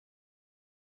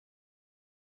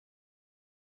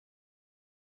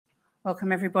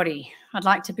Welcome everybody. I'd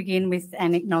like to begin with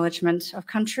an acknowledgement of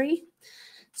country.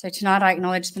 So tonight I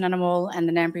acknowledge the Ngunnawal and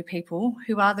the Ngambri people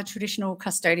who are the traditional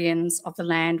custodians of the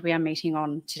land we are meeting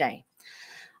on today.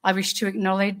 I wish to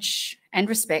acknowledge and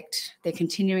respect their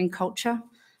continuing culture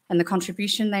and the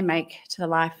contribution they make to the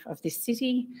life of this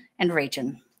city and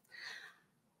region.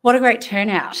 What a great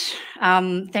turnout.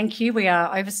 Thank you. We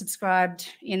are oversubscribed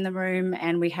in the room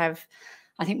and we have,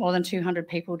 I think, more than 200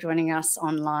 people joining us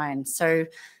online. So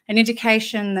an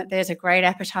indication that there's a great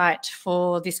appetite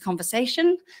for this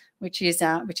conversation, which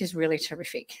is really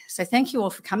terrific. So thank you all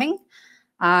for coming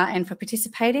and for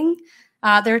participating.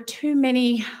 There are too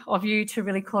many of you to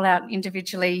really call out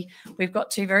individually. We've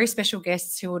got two very special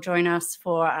guests who will join us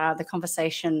for the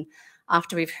conversation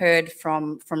after we've heard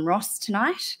from Ross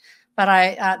tonight.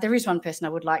 But there is one person I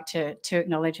would like to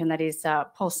acknowledge, and that is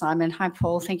Paul Simon. Hi,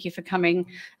 Paul. Thank you for coming.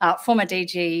 Former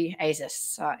DG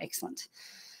ASIS. Excellent.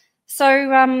 So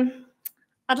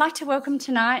I'd like to welcome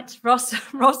tonight Ross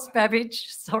Babbage.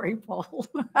 Sorry, Paul.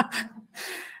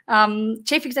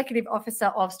 Chief Executive Officer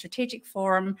of Strategic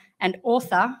Forum and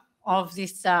author of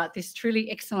this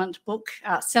truly excellent book,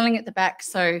 Selling at the Back.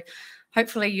 So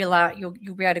hopefully you'll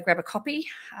be able to grab a copy.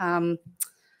 The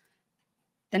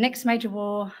Next Major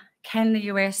War: Can the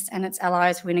US and its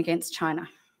allies win against China?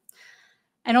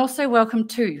 And also welcome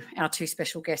to our two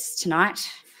special guests tonight.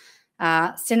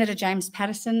 Senator James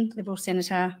Paterson, Liberal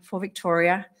Senator for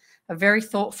Victoria, a very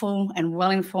thoughtful and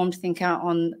well-informed thinker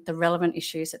on the relevant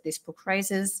issues that this book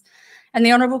raises, and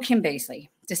the Honourable Kim Beazley,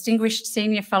 Distinguished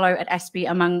Senior Fellow at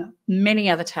ASPI, among many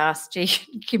other tasks. Gee,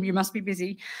 Kim, you must be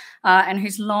busy, and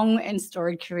whose long and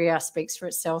storied career speaks for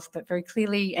itself, but very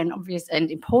clearly and obvious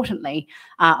and importantly,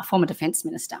 a former Defence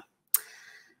Minister.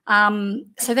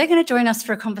 So they're going to join us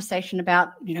for a conversation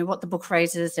about, what the book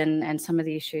raises and some of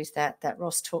the issues that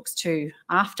Ross talks to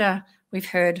after we've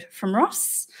heard from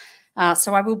Ross.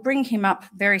 So I will bring him up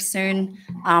very soon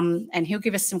and he'll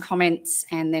give us some comments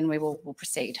and then we'll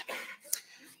proceed.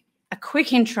 A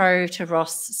quick intro to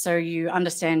Ross so you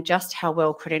understand just how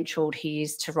well credentialed he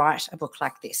is to write a book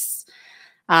like this.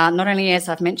 Not only, as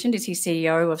I've mentioned, is he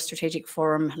CEO of Strategic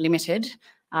Forum Limited.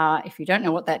 If you don't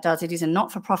know what that does, it is a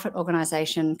not-for-profit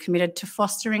organisation committed to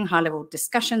fostering high-level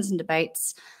discussions and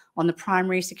debates on the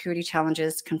primary security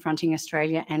challenges confronting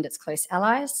Australia and its close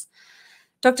allies.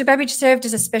 Dr. Babbage served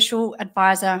as a special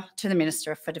advisor to the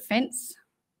Minister for Defence.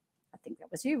 I think that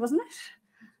was you, wasn't it?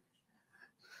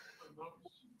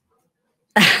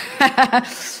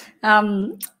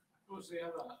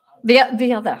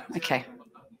 The other, okay.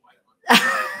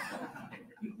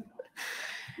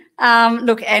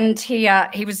 Look, and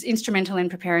he was instrumental in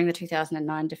preparing the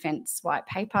 2009 Defence White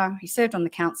Paper. He served on the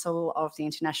Council of the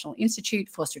International Institute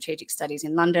for Strategic Studies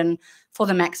in London for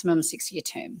the maximum 6-year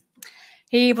term.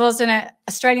 He was an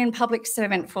Australian public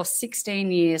servant for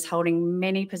 16 years, holding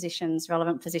many positions,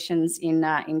 relevant positions in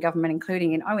government,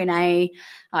 including in ONA.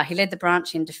 He led the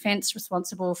branch in Defence,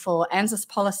 responsible for ANZUS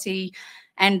policy,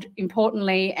 and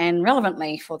importantly and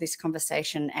relevantly for this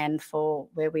conversation and for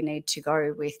where we need to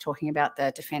go with talking about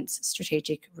the Defence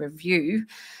Strategic Review,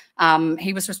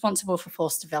 he was responsible for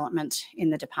force development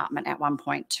in the department at one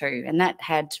point too, and that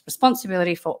had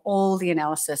responsibility for all the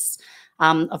analysis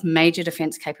of major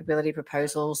defence capability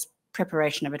proposals,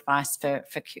 preparation of advice for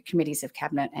committees of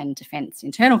Cabinet and Defence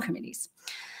internal committees.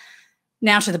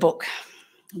 Now to the book.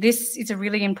 This is a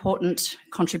really important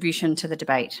contribution to the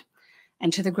debate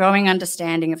and to the growing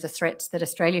understanding of the threats that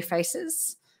Australia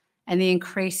faces and the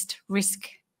increased risk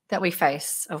that we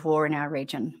face of war in our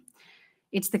region.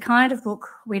 It's the kind of book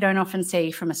we don't often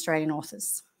see from Australian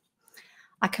authors.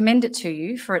 I commend it to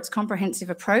you for its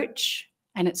comprehensive approach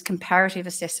and its comparative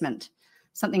assessment,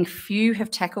 something few have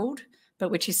tackled,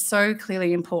 but which is so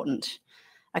clearly important.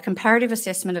 A comparative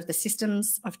assessment of the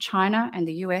systems of China and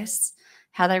the US,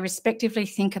 how they respectively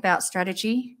think about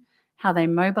strategy, how they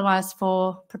mobilise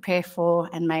for, prepare for,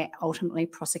 and may ultimately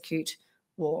prosecute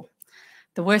war.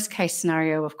 The worst case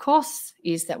scenario, of course,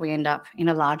 is that we end up in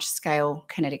a large-scale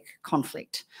kinetic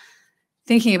conflict.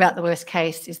 Thinking about the worst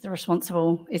case is the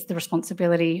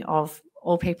responsibility of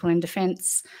all people in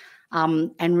defence.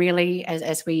 And really,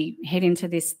 as we head into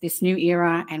this new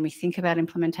era and we think about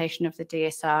implementation of the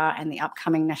DSR and the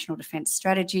upcoming National Defence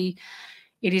Strategy,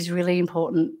 it is really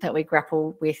important that we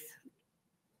grapple with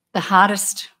the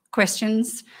hardest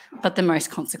questions, but the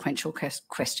most consequential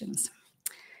questions.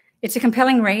 It's a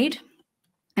compelling read,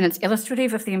 and it's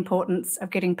illustrative of the importance of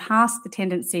getting past the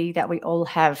tendency that we all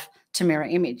have to mirror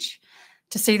image,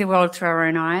 to see the world through our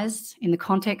own eyes in the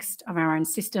context of our own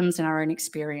systems and our own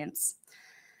experience.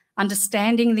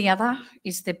 Understanding the other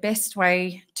is the best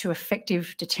way to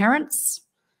effective deterrence,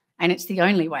 and it's the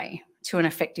only way to an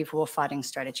effective warfighting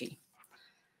strategy.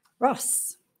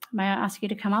 Ross, may I ask you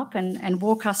to come up and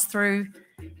walk us through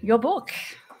your book?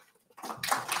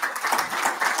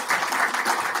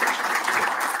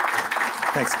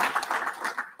 Thanks.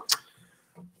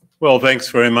 Well, thanks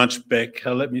very much, Bec.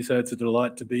 Let me say it's a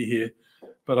delight to be here.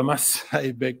 But I must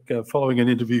say, Bec, following an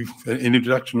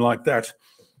introduction like that,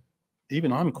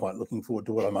 even I'm quite looking forward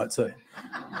to what I might say.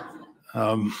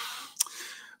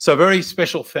 So very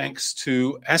special thanks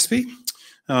to ASPI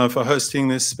for hosting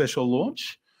this special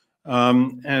launch.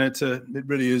 And it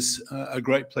really is a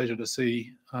great pleasure to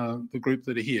see the group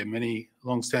that are here, many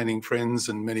long-standing friends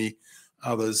and many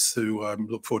others who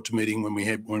look forward to meeting when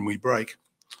we break.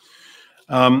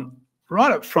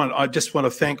 Right up front, I just want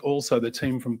to thank also the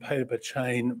team from Paper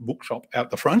Chain Bookshop out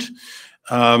the front,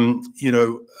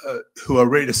 who are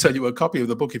ready to sell you a copy of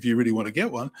the book if you really want to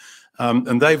get one.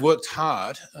 And they've worked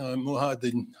hard, harder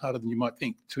than you might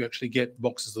think, to actually get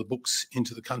boxes of books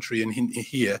into the country and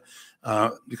here,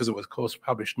 because it was, of course,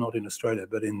 published not in Australia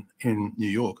but in New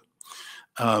York,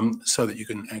 so that you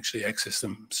can actually access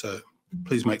them. So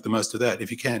please make the most of that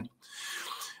if you can.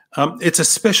 It's a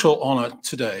special honour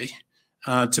today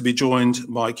to be joined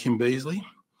by Kim Beazley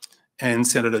and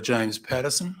Senator James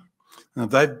Paterson.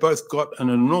 They've both got an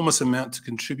enormous amount to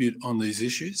contribute on these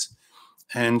issues,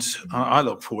 and I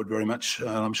look forward very much, and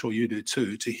I'm sure you do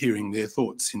too, to hearing their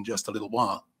thoughts in just a little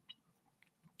while.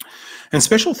 And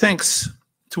special thanks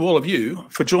to all of you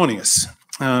for joining us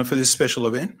for this special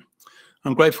event.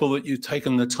 I'm grateful that you've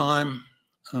taken the time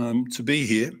to be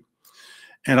here,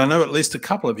 and I know at least a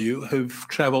couple of you who've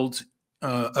travelled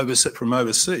from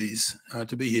overseas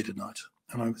to be here tonight,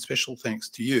 and a special thanks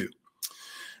to you.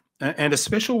 And a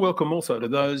special welcome also to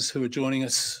those who are joining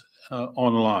us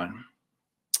online.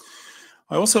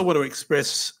 I also want to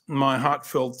express my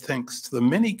heartfelt thanks to the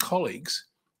many colleagues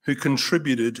who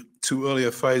contributed to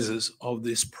earlier phases of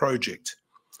this project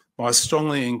by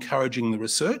strongly encouraging the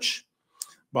research,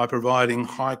 by providing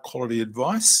high quality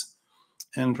advice,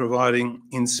 and providing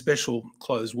in special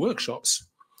closed workshops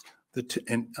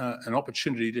an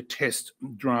opportunity to test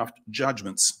draft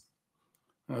judgments.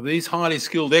 Now, these highly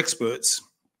skilled experts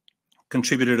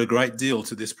contributed a great deal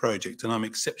to this project, and I'm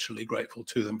exceptionally grateful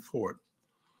to them for it.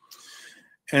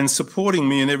 And supporting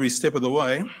me in every step of the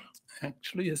way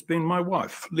actually has been my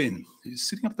wife, Lynn, who's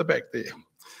sitting up the back there,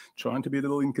 trying to be a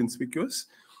little inconspicuous.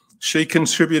 She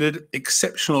contributed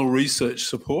exceptional research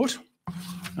support,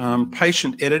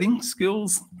 patient editing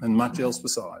skills, and much else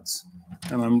besides.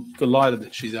 And I'm delighted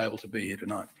that she's able to be here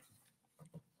tonight.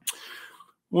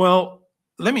 Well,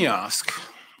 let me ask,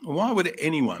 why would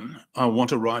anyone want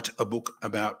to write a book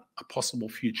about a possible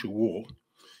future war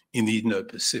in the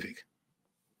Indo-Pacific?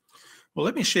 Well,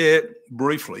 let me share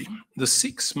briefly the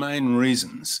 6 main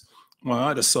reasons why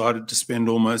I decided to spend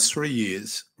almost 3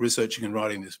 years researching and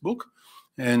writing this book,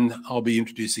 and I'll be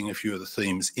introducing a few of the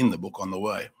themes in the book on the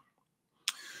way.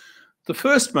 The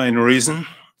first main reason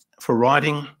for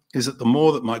writing is that the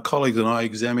more that my colleagues and I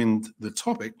examined the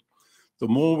topic, the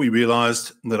more we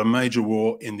realised that a major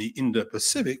war in the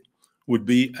Indo-Pacific would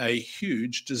be a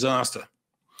huge disaster.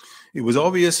 It was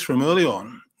obvious from early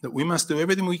on that we must do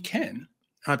everything we can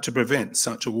to prevent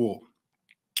such a war.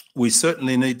 We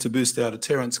certainly need to boost our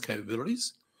deterrence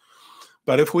capabilities,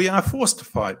 but if we are forced to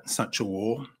fight such a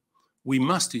war, we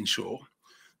must ensure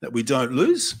that we don't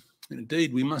lose, and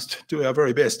indeed we must do our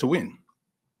very best to win.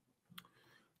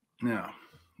 Now,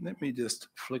 let me just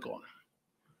flick on.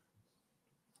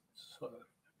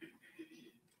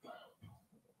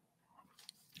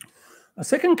 A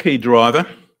second key driver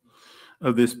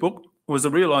of this book was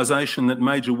the realisation that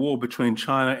major war between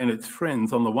China and its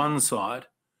friends on the one side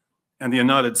and the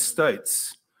United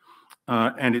States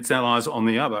and its allies on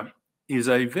the other is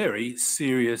a very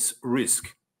serious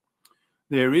risk.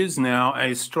 There is now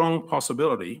a strong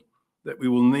possibility that we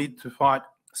will need to fight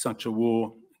such a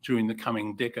war during the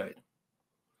coming decade.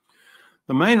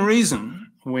 The main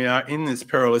reason we are in this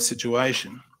perilous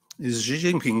situation is Xi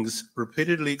Jinping's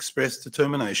repeatedly expressed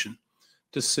determination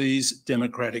to seize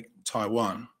democratic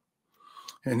Taiwan.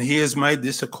 And he has made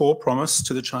this a core promise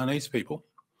to the Chinese people.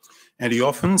 And he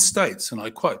often states, and I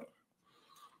quote,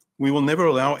 "We will never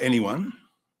allow anyone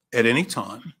at any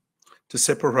time to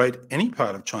separate any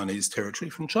part of Chinese territory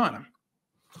from China."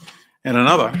 And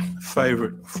another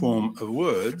favourite form of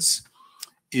words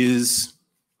is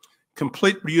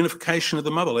complete reunification of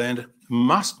the motherland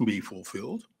must be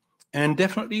fulfilled and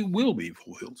definitely will be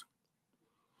fulfilled.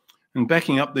 And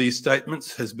backing up these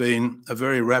statements has been a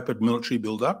very rapid military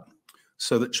build-up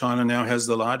so that China now has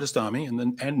the largest army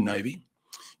and navy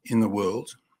in the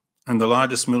world and the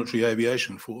largest military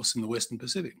aviation force in the Western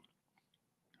Pacific.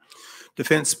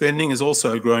 defence spending is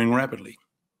also growing rapidly.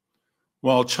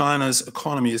 While China's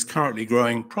economy is currently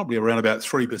growing probably around about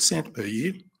 3% per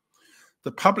year,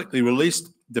 the publicly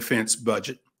released defence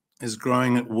budget is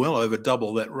growing at well over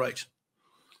double that rate.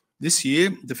 This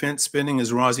year, defence spending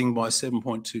is rising by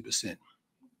 7.2%.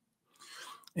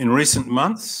 In recent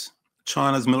months,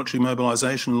 China's military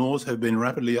mobilisation laws have been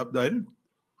rapidly updated.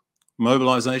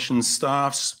 Mobilisation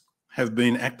staffs have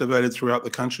been activated throughout the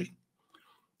country.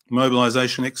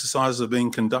 Mobilisation exercises are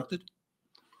being conducted.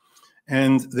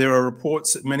 And there are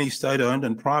reports that many state-owned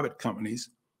and private companies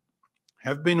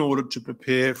have been ordered to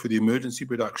prepare for the emergency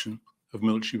production of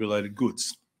military-related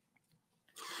goods.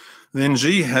 Then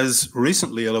Xi has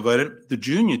recently elevated the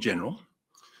junior general,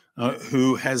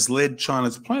 who has led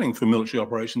China's planning for military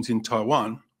operations in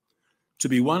Taiwan, to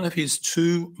be one of his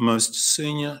two most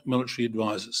senior military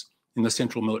advisors in the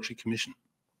Central Military Commission.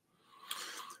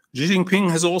 Xi Jinping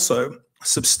has also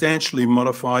substantially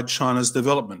modified China's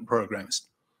development programs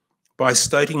by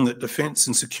stating that defence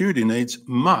and security needs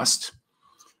must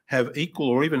have equal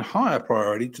or even higher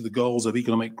priority to the goals of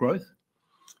economic growth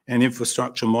and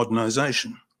infrastructure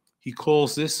modernisation. He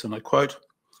calls this, and I quote,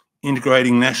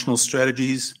 integrating national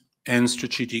strategies and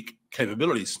strategic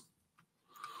capabilities.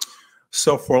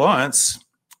 Self-reliance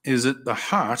is at the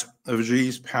heart of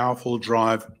Xi's powerful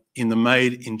drive in the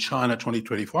Made in China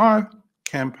 2025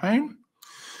 campaign,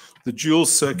 the dual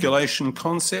circulation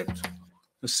concept,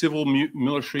 the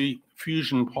civil-military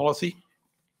fusion policy,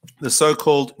 the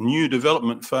so-called new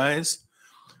development phase,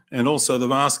 and also the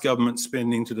vast government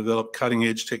spending to develop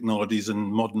cutting-edge technologies and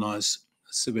modernise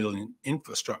civilian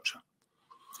infrastructure.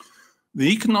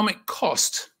 The economic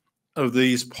cost of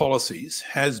these policies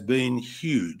has been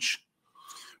huge,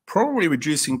 probably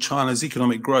reducing China's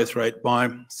economic growth rate by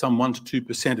some 1 to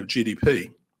 2% of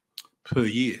GDP per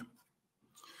year.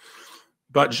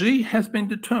 But Xi has been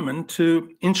determined to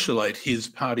insulate his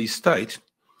party state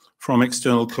from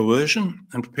external coercion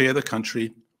and prepare the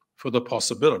country for the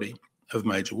possibility of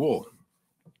major war.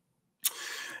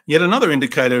 Yet another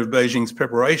indicator of Beijing's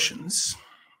preparations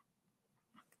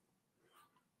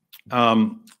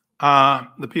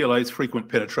are the PLA's frequent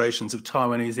penetrations of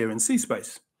Taiwanese air and sea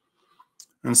space.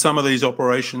 And some of these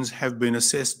operations have been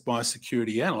assessed by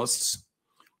security analysts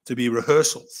to be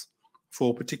rehearsals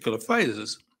for particular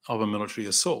phases of a military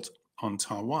assault on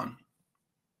Taiwan.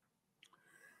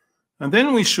 And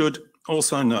then we should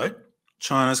also note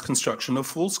China's construction of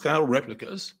full-scale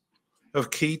replicas of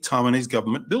key Taiwanese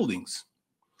government buildings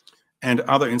and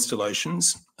other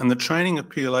installations, and the training of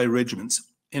PLA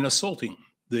regiments in assaulting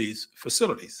these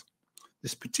facilities.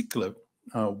 This particular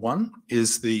one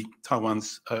is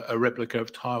a replica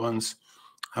of Taiwan's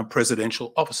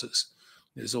presidential offices.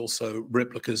 There's also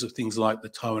replicas of things like the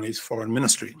Taiwanese Foreign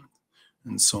Ministry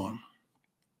and so on.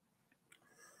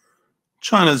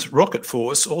 China's rocket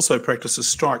force also practices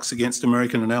strikes against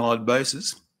American and Allied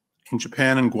bases in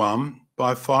Japan and Guam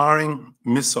by firing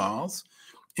missiles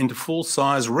into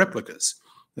full-size replicas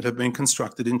that have been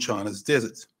constructed in China's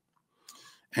deserts.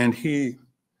 And here,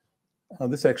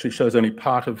 this actually shows only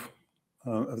part of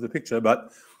the picture,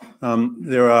 but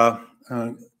there are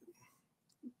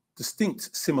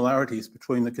distinct similarities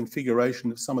between the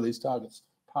configuration of some of these targets,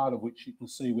 part of which you can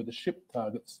see with the ship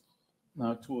targets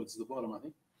towards the bottom, I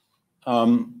think,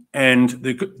 and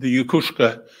the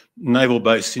Yokosuka naval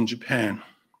base in Japan.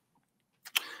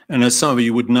 And as some of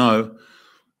you would know,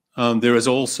 there is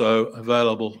also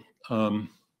available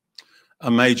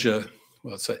a major,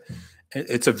 well,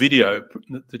 it's a video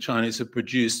that the Chinese have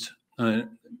produced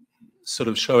sort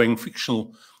of showing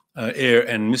fictional air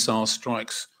and missile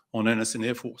strikes on Andersen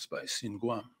Air Force Base in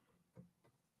Guam.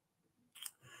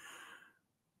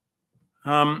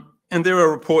 And there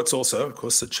are reports also, of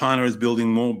course, that China is building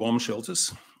more bomb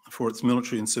shelters for its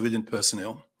military and civilian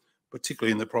personnel,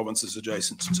 particularly in the provinces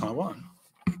adjacent to Taiwan.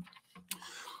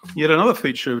 Yet another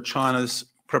feature of China's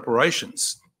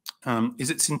preparations is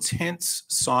its intense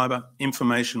cyber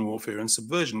information warfare and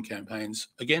subversion campaigns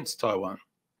against Taiwan.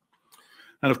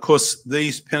 And of course,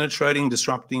 these penetrating,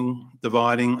 disrupting,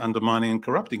 dividing, undermining and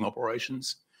corrupting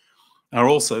operations are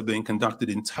also being conducted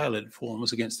in tailored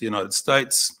forms against the United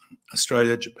States,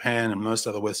 Australia, Japan and most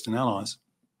other Western allies.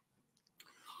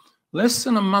 Less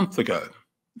than a month ago,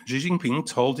 Xi Jinping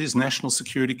told his National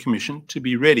Security Commission to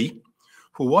be ready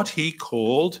for what he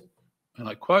called, and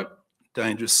I quote,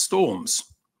 dangerous storms,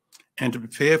 and to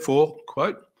prepare for,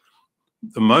 quote,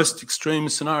 the most extreme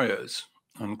scenarios,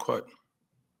 unquote.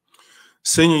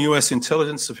 Senior US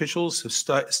intelligence officials have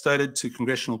stated to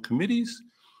congressional committees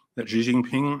that Xi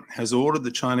Jinping has ordered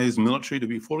the Chinese military to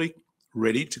be fully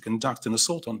ready to conduct an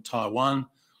assault on Taiwan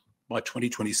by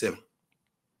 2027.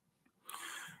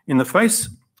 In the face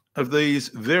of these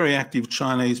very active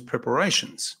Chinese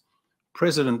preparations,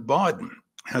 President Biden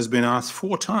has been asked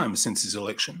 4 times since his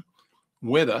election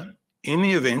whether, in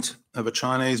the event of a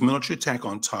Chinese military attack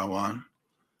on Taiwan,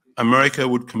 America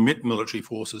would commit military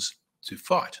forces to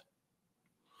fight.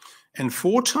 And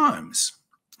 4 times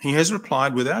he has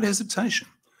replied without hesitation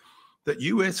that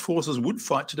US forces would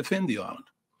fight to defend the island.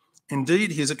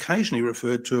 Indeed, he has occasionally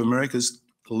referred to America's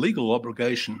legal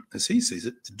obligation, as he sees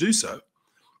it, to do so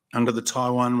under the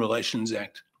Taiwan Relations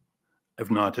Act of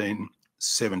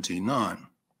 1979.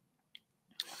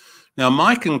 Now,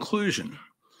 my conclusion,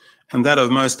 and that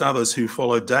of most others who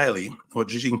follow daily what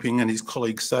Xi Jinping and his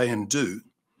colleagues say and do,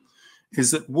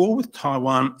 is that war with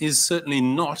Taiwan is certainly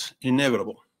not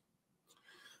inevitable,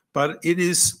 but it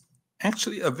is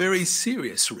actually a very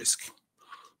serious risk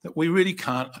that we really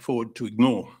can't afford to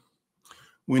ignore.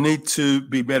 We need to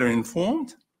be better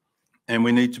informed and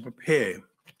we need to prepare,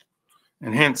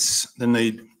 and hence the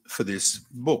need for this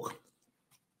book.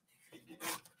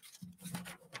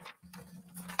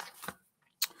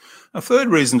 A third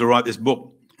reason to write this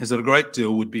book is that a great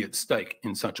deal would be at stake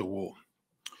in such a war.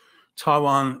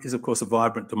 Taiwan is, of course, a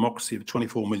vibrant democracy of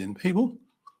 24 million people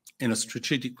in a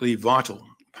strategically vital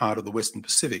part of the Western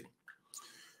Pacific.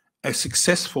 A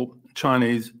successful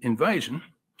Chinese invasion,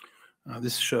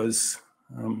 this shows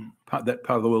that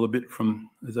part of the world a bit from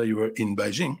as though you were in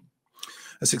Beijing.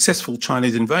 A successful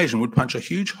Chinese invasion would punch a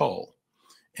huge hole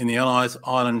in the Allies'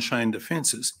 island chain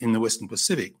defences in the Western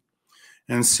Pacific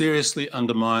and seriously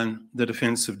undermine the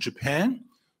defence of Japan,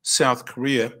 South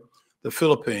Korea, the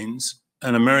Philippines,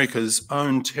 and America's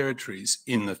own territories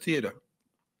in the theatre.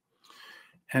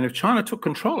 And if China took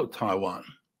control of Taiwan,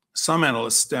 some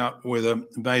analysts doubt whether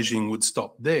Beijing would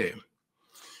stop there.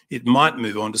 It might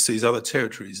move on to seize other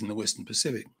territories in the Western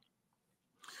Pacific.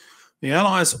 The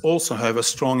Allies also have a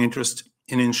strong interest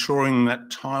in ensuring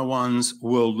that Taiwan's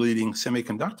world-leading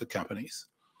semiconductor companies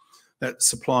that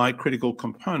supply critical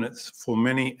components for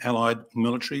many Allied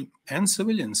military and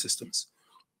civilian systems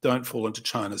don't fall into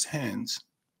China's hands.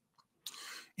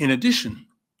 In addition,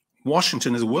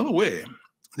 Washington is well aware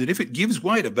that if it gives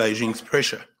way to Beijing's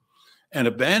pressure and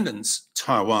abandons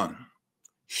Taiwan,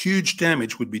 huge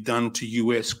damage would be done to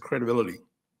US credibility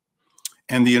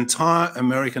and the entire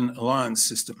American alliance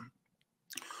system.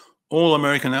 All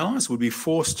American allies would be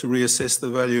forced to reassess the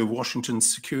value of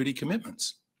Washington's security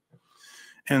commitments,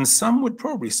 and some would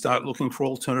probably start looking for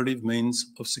alternative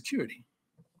means of security.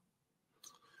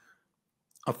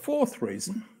 A fourth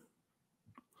reason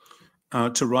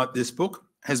to write this book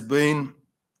has been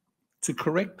to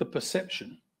correct the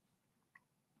perception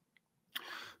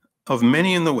of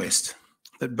many in the West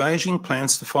that Beijing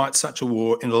plans to fight such a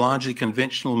war in a largely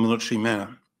conventional military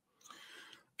manner.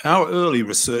 Our early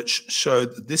research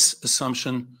showed that this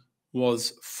assumption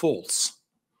was false.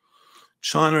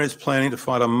 China is planning to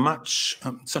fight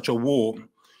such a war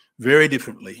very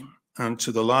differently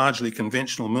to the largely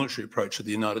conventional military approach of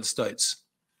the United States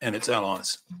and its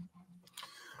allies.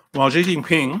 While Xi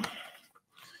Jinping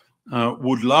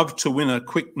would love to win a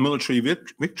quick military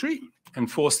victory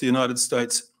and force the United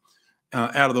States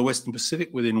out of the Western Pacific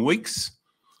within weeks,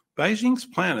 Beijing's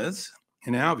planners,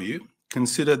 in our view,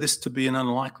 consider this to be an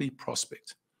unlikely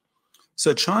prospect.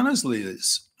 So China's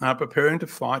leaders are preparing to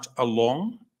fight a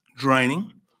long,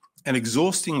 draining, and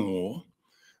exhausting war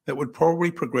that would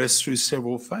probably progress through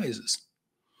several phases,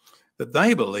 that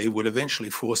they believe would eventually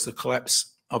force the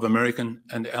collapse of American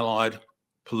and Allied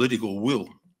political will.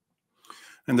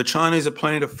 And the Chinese are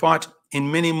planning to fight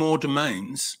in many more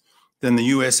domains than the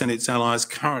US and its allies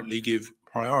currently give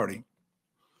priority.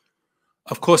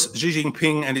 Of course, Xi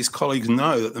Jinping and his colleagues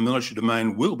know that the military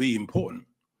domain will be important,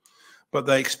 but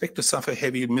they expect to suffer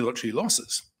heavy military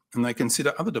losses, and they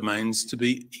consider other domains to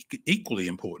be equally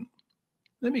important.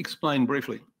 Let me explain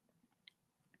briefly.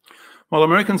 While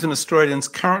Americans and Australians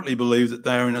currently believe that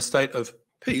they are in a state of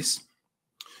peace,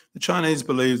 the Chinese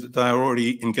believe that they are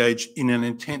already engaged in an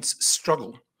intense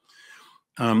struggle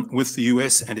with the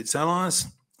US and its allies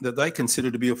that they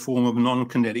consider to be a form of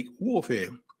non-kinetic warfare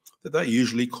that they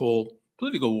usually call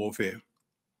political warfare.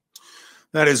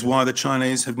 That is why the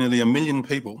Chinese have nearly 1 million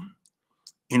people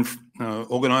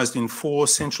organised in 4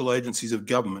 central agencies of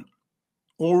government,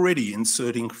 already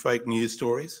inserting fake news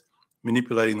stories,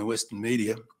 manipulating the Western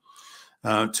media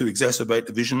to exacerbate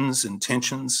divisions and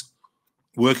tensions,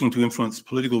 working to influence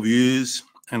political views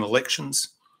and elections,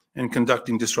 and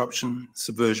conducting disruption,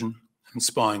 subversion, and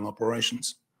spying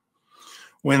operations.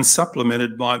 When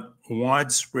supplemented by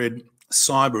widespread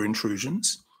cyber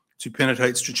intrusions to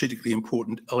penetrate strategically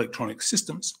important electronic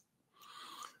systems,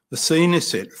 the scene is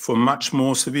set for much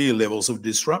more severe levels of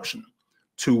disruption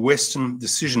to Western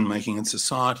decision-making in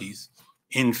societies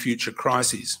in future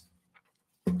crises.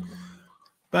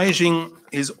 Beijing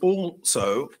is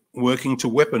also working to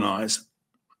weaponize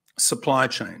supply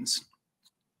chains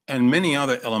and many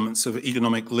other elements of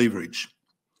economic leverage.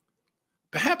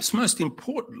 Perhaps most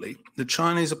importantly, the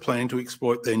Chinese are planning to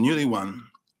exploit their newly won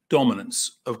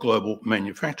dominance of global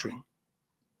manufacturing.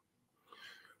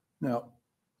 Now,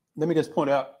 let me just point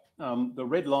out the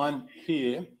red line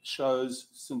here shows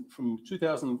from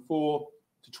 2004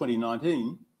 to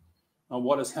 2019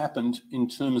 what has happened in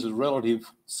terms of relative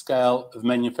scale of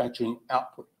manufacturing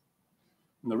output.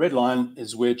 And the red line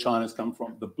is where China's come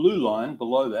from. The blue line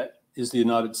below that is the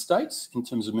United States in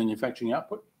terms of manufacturing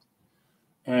output.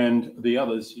 And the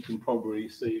others you can probably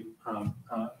see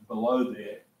below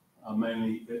there are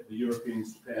mainly the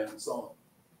Europeans, Japan, and so on.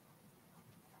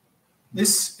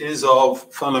 This is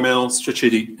of fundamental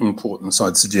strategic importance,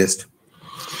 I'd suggest.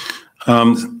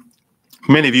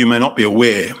 Many of you may not be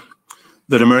aware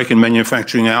that American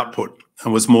manufacturing output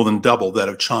was more than double that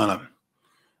of China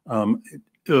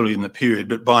early in the period,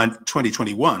 but by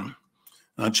 2021,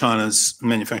 China's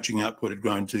manufacturing output had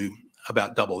grown to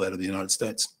about double that of the United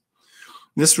States.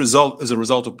 This result is a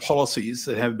result of policies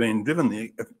that have been driven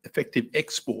the effective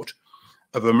export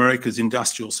of America's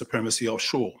industrial supremacy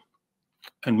offshore,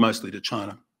 and mostly to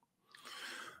China.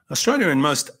 Australia and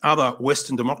most other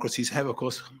Western democracies have, of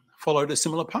course, followed a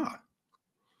similar path.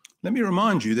 Let me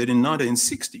remind you that in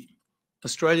 1960,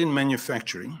 Australian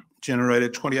manufacturing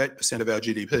generated 28% of our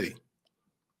GDP,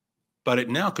 but it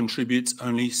now contributes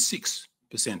only 6%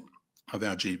 of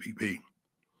our GDP.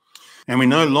 And we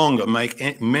no longer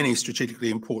make many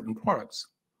strategically important products,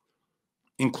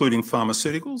 including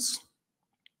pharmaceuticals,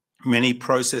 many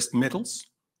processed metals,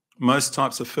 most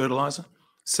types of fertiliser,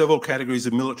 several categories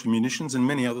of military munitions, and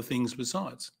many other things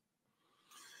besides.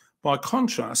 By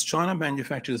contrast, China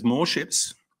manufactures more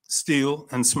ships, steel,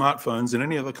 and smartphones than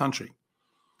any other country,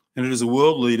 and it is a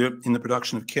world leader in the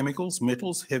production of chemicals,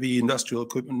 metals, heavy industrial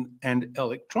equipment, and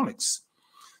electronics,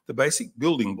 the basic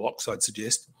building blocks, I'd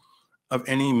suggest, of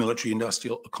any military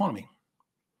industrial economy.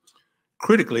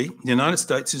 Critically, the United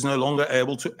States is no longer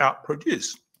able to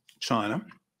outproduce China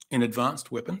in advanced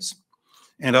weapons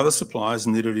and other supplies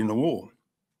needed in a war.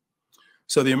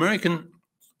 So the American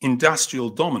industrial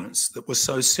dominance that was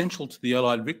so central to the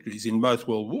Allied victories in both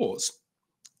world wars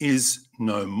is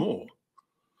no more.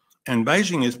 And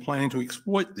Beijing is planning to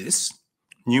exploit this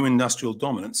new industrial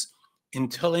dominance in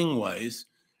telling ways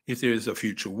if there is a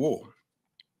future war.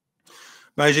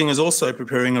 Beijing is also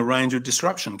preparing a range of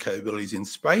disruption capabilities in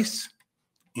space,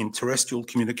 in terrestrial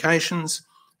communications,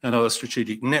 and other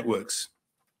strategic networks.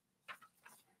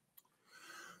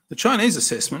 The Chinese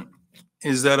assessment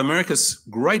is that America's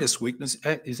greatest weakness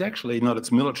is actually not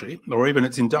its military or even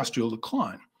its industrial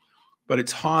decline, but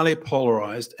its highly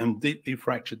polarised and deeply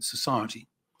fractured society.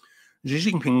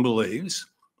 Xi Jinping believes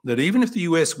that even if the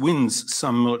US wins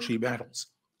some military battles,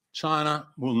 China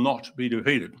will not be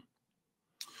defeated.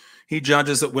 He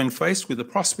judges that when faced with the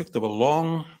prospect of a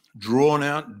long,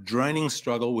 drawn-out, draining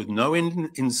struggle with no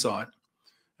end in sight,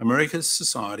 America's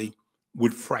society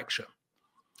would fracture.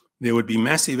 There would be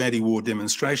massive anti-war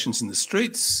demonstrations in the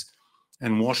streets,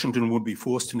 and Washington would be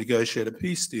forced to negotiate a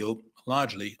peace deal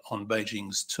largely on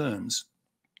Beijing's terms.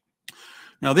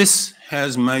 Now, this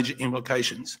has major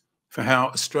implications for how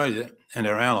Australia and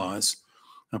our allies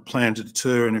plan to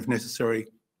deter and, if necessary,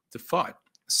 to fight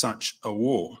such a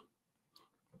war.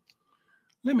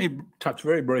 Let me touch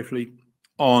very briefly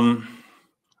on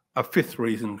a fifth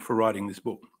reason for writing this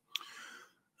book.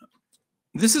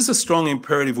 This is a strong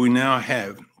imperative we now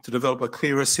have to develop a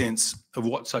clearer sense of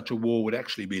what such a war would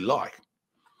actually be like.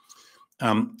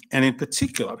 And in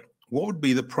particular, what would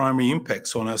be the primary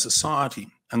impacts on our society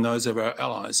and those of our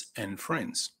allies and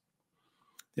friends.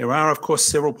 There are, of course,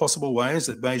 several possible ways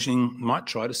that Beijing might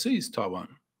try to seize Taiwan.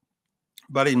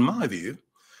 But in my view,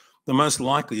 the most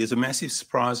likely is a massive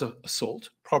surprise assault,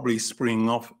 probably springing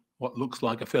off what looks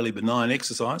like a fairly benign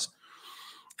exercise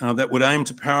that would aim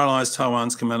to paralyse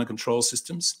Taiwan's command and control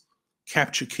systems,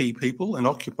 capture key people, and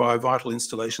occupy vital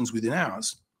installations within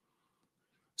hours.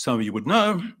 Some of you would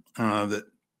know that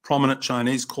prominent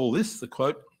Chinese call this the,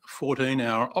 quote,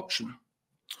 14-hour option.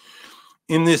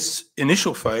 In this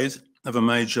initial phase of a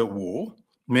major war,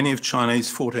 many of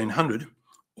Chinese 1,400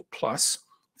 plus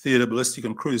theatre ballistic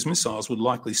and cruise missiles would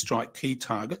likely strike key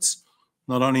targets,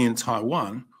 not only in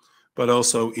Taiwan, but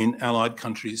also in allied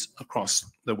countries across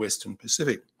the Western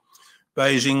Pacific.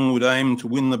 Beijing would aim to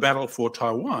win the battle for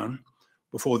Taiwan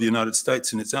before the United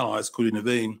States and its allies could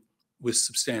intervene with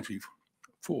substantial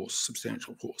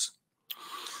force.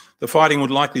 The fighting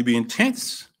would likely be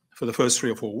intense for the first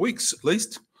 3 or 4 weeks at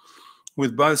least,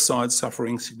 with both sides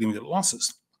suffering significant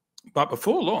losses. But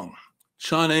before long,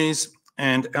 Chinese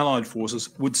and Allied forces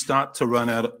would start to run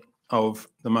out of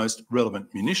the most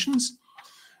relevant munitions,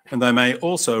 and they may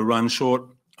also run short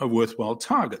of worthwhile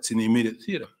targets in the immediate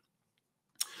theatre.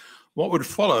 What would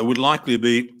follow would likely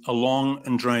be a long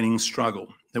and draining struggle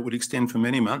that would extend for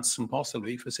many months and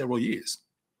possibly for several years.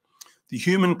 The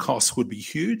human costs would be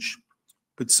huge,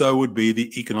 but so would be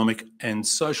the economic and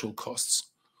social costs.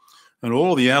 And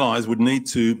all the Allies would need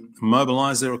to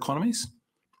mobilise their economies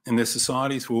and their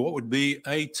societies for what would be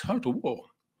a total war,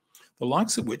 the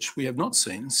likes of which we have not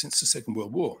seen since the Second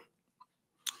World War.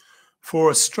 For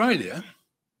Australia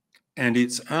and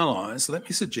its allies, let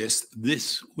me suggest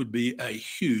this would be a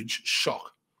huge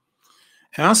shock.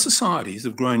 Our societies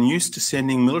have grown used to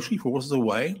sending military forces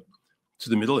away to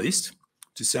the Middle East,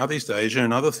 to Southeast Asia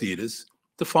and other theatres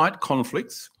to fight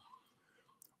conflicts,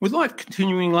 with life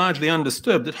continuing largely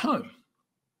undisturbed at home.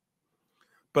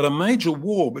 But a major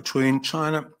war between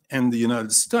China and the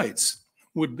United States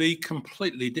would be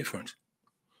completely different.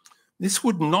 This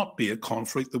would not be a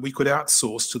conflict that we could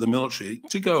outsource to the military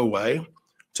to go away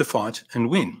to fight and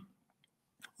win.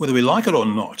 Whether we like it or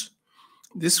not,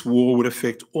 this war would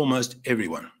affect almost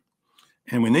everyone,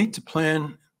 and we need to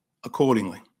plan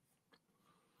accordingly.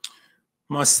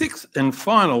 My sixth and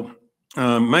final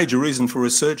major reason for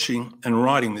researching and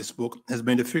writing this book has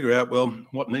been to figure out, well,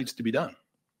 what needs to be done.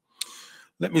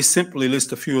 Let me simply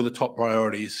list a few of the top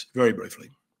priorities very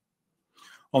briefly.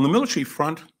 On the military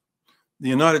front, the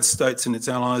United States and its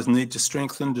allies need to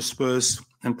strengthen, disperse,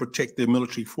 and protect their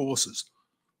military forces,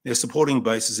 their supporting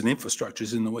bases and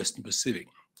infrastructures in the Western Pacific,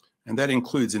 and that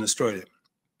includes in Australia.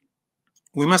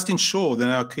 We must ensure that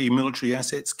our key military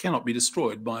assets cannot be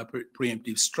destroyed by a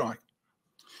preemptive strike,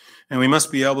 and we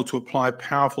must be able to apply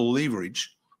powerful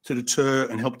leverage to deter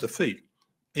and help defeat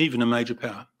even a major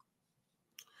power.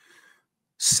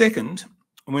 Second,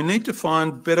 we need to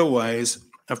find better ways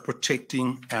of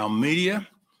protecting our media,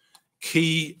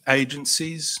 key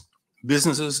agencies,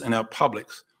 businesses, and our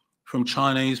publics from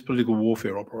Chinese political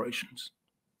warfare operations.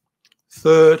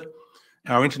 Third,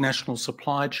 our international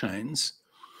supply chains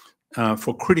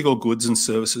for critical goods and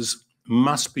services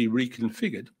must be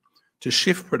reconfigured to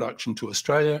shift production to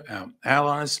Australia, our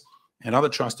allies, and other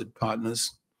trusted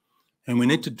partners, and we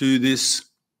need to do this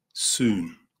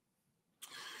soon.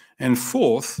 And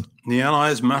fourth, the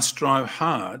Allies must strive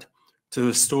hard to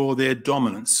restore their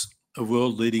dominance of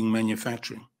world-leading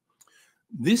manufacturing.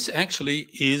 This actually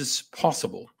is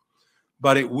possible,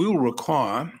 but it will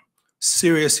require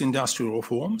serious industrial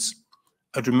reforms,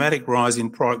 a dramatic rise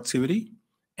in productivity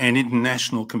and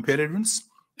international competitiveness,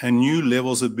 and new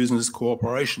levels of business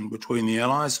cooperation between the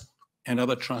Allies and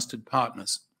other trusted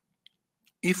partners.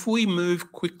 If we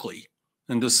move quickly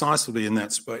and decisively in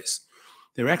that space,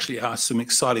 there actually are some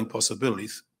exciting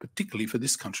possibilities, particularly for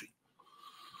this country.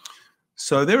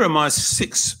 So there are my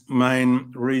 6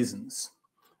 main reasons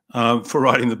for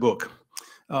writing the book.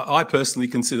 I personally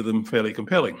consider them fairly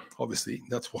compelling. Obviously,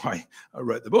 that's why I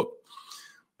wrote the book.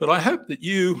 But I hope that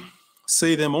you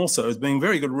see them also as being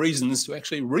very good reasons to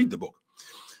actually read the book.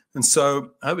 And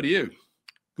so over to you.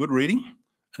 Good reading,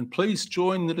 and please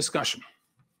join the discussion.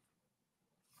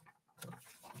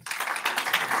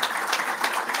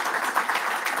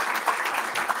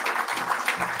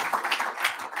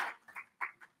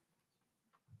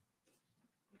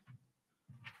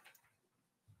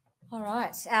 All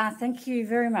right. Thank you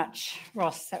very much,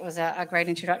 Ross. That was a great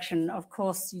introduction. Of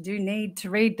course, you do need to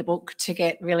read the book to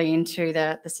get really into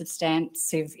the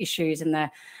substantive issues and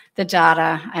the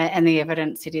data and the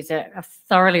evidence. It is a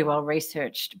thoroughly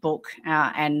well-researched book,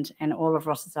 and all of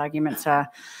Ross's arguments are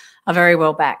very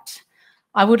well backed.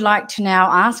 I would like to now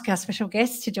ask our special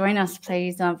guests to join us,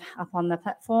 please, up on the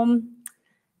platform.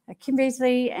 Kim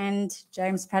Beazley and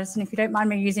James Paterson, if you don't mind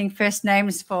me using first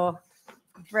names for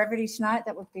brevity tonight,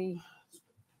 that would be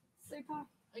super.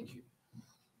 Thank you.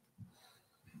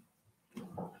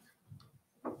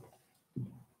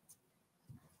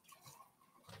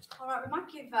 All right, we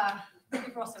might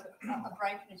give Ross a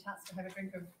break and a chance to have a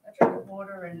drink of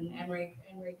water and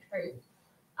recoup.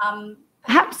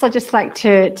 Perhaps I'd just like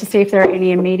to see if there are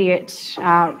any immediate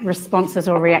responses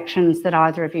or reactions that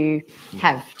either of you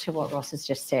have to what Ross has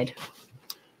just said.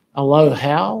 Hello,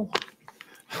 Hal.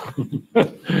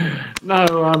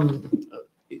 No,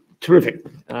 terrific.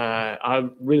 I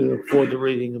really look forward to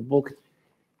reading the book.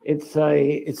 It's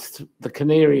the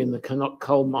canary in the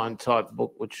coal mine type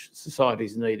book, which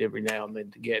societies need every now and then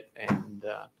to get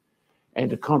and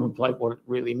to contemplate what it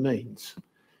really means.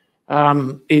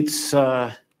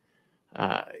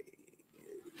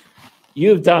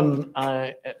 You've done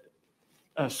a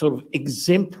sort of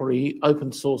exemplary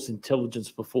open source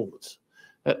intelligence performance.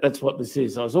 That's what this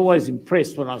is. I was always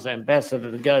impressed when I was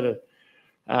ambassador to go to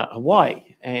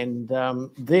Hawaii, and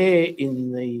there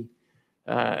in the,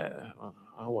 I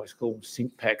always call them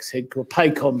SINCPAC's headquarters,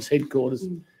 PACOM's headquarters,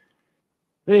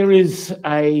 there is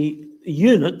a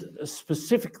unit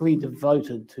specifically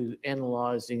devoted to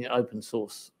analysing open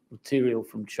source material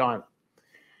from China.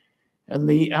 And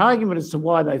the argument as to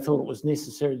why they thought it was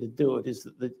necessary to do it is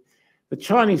that the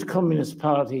Chinese Communist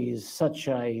Party is such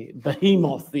a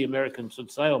behemoth, the Americans would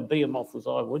say, or behemoth as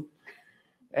I would,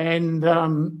 and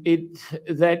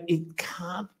that it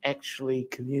can't actually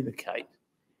communicate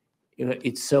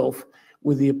itself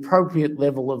with the appropriate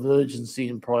level of urgency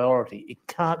and priority. It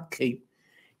can't keep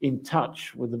in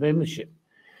touch with the membership.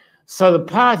 So the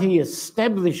party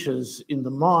establishes in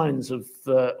the minds of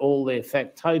all their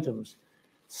factotums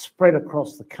spread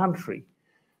across the country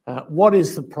what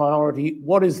is the priority,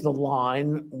 what is the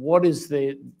line, what is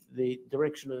the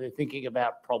direction that they're thinking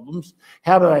about problems,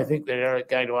 how do they think they're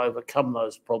going to overcome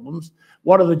those problems,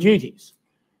 what are the duties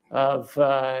of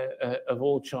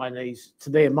all Chinese to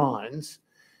their minds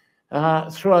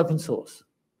through open source.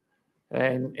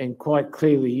 And quite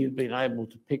clearly you've been able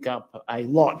to pick up a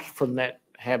lot from that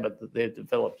habit that they've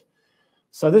developed.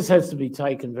 So this has to be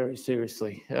taken very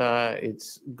seriously.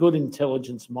 It's good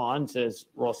intelligence minds, as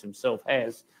Ross himself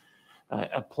has,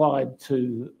 applied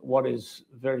to what is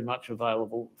very much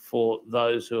available for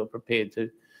those who are prepared to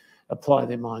apply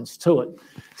their minds to it.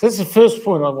 So that's the first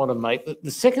point I want to make.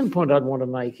 The second point I'd want to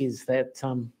make is that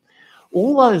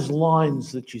all those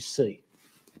lines that you see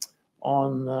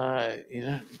on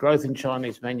growth in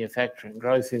Chinese manufacturing,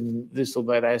 growth in this or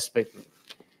that aspect,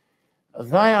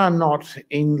 they are not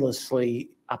endlessly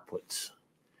upwards.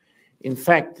 In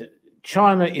fact,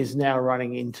 China is now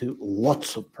running into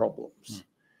lots of problems.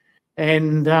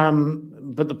 And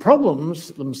but the problems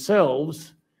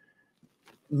themselves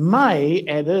may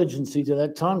add urgency to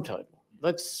that timetable.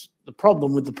 That's the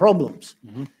problem with the problems.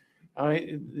 I'm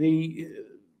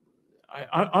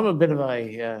a bit of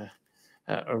a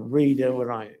reader when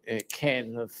I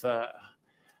can of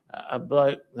a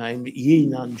bloke named Yi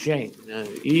Nanzheng.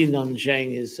 Yi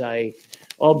Nanzheng is a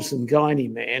obs and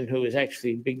gynae man who is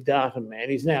actually a big data man.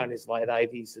 He's now in his late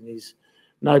 80s and he's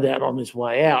no doubt on his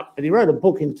way out. But he wrote a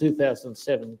book in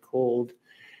 2007 called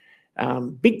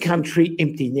Big Country,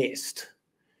 Empty Nest,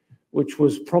 which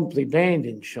was promptly banned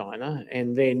in China,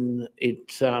 and then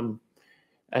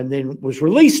was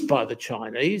released by the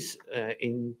Chinese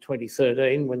in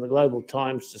 2013 when the Global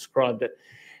Times described it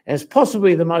as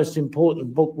possibly the most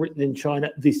important book written in China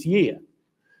this year.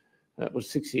 That was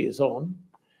 6 years on.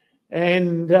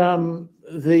 And the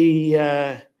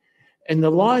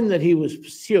line that he was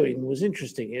pursuing was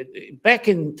interesting. Back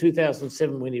in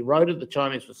 2007 when he wrote it, the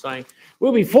Chinese were saying,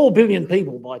 we'll be 4 billion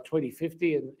people by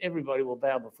 2050 and everybody will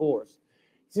bow before us.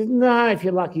 He said, no, if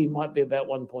you're lucky, you might be about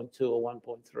 1.2 or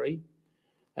 1.3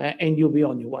 and you'll be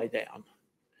on your way down.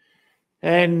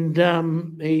 And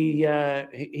he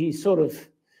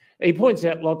points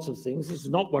out lots of things. This is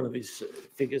not one of his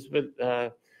figures, but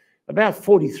about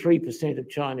 43% of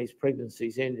Chinese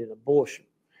pregnancies end in abortion.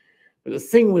 But the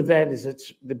thing with that is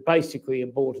they're basically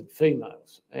aborted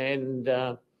females. And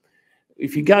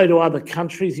if you go to other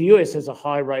countries, the US has a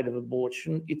high rate of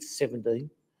abortion. It's 17.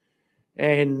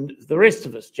 And the rest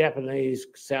of us, Japanese,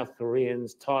 South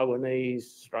Koreans, Taiwanese,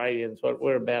 Australians,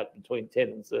 we're about between 10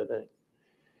 and 13.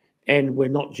 And we're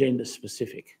not gender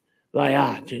specific. They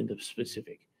are gender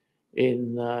specific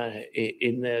in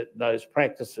those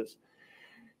practices.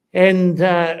 And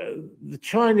the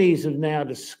Chinese have now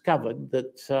discovered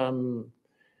that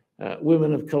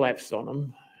women have collapsed on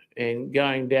them, and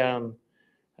going down,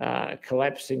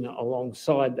 collapsing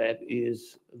alongside that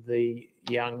is the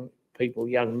young people,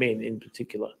 young men in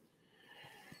particular.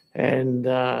 And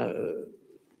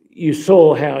you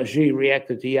saw how Xi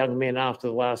reacted to young men after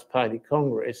the last party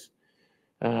congress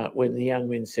when the young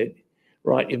men said,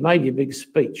 right, you've made your big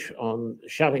speech on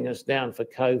shutting us down for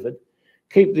COVID.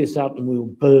 Keep this up and we'll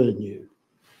burn you.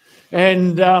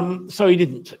 And so he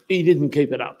didn't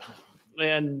keep it up.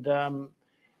 And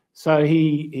so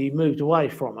he moved away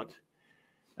from it.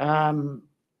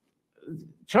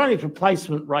 Chinese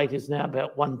replacement rate is now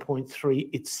about 1.3.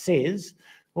 It says,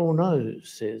 oh no,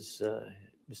 says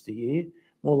Mr. Ye,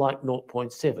 more like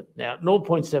 0.7. Now,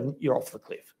 0.7, you're off the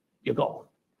cliff. You're gone.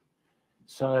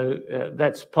 So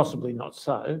that's possibly not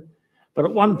so. But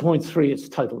at 1.3, it's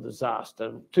total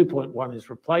disaster. 2.1 is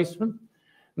replacement,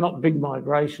 not big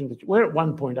migration. But we're at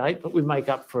 1.8, but we make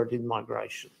up for it in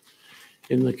migration.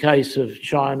 In the case of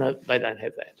China, they don't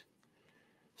have that.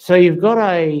 So you've got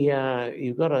a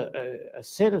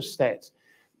set of stats,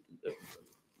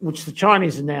 which the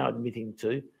Chinese are now admitting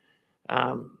to.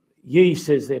 Yi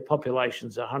says their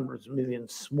populations are hundreds of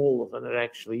millions smaller than it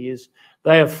actually is.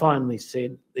 They have finally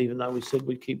said, even though we said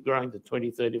we'd keep growing to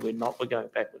 2030, we're not, we're going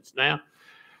backwards now.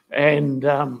 And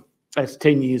that's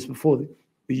 10 years before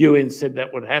the UN said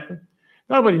that would happen.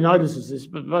 Nobody notices this,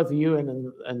 but both the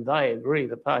UN and they agree,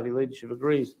 the party leadership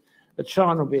agrees, that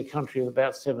China will be a country of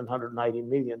about 780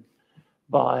 million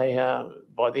by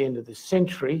the end of this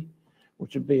century,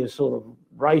 which would be a sort of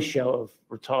ratio of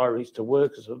retirees to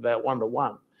workers of about 1 to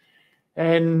 1.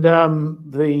 And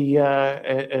and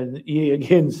Yi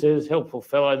again says, helpful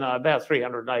fellow, no, about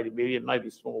 380 million, maybe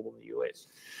smaller than the US.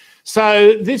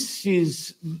 So this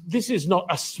is not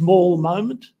a small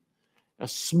moment, a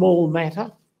small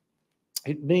matter.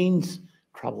 It means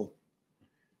trouble,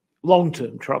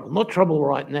 long-term trouble, not trouble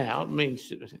right now. It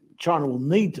means China will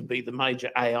need to be the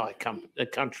major AI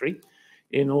country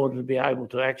in order to be able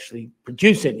to actually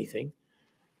produce anything.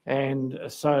 And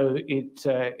so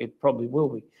it probably will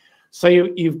be. So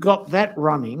you've got that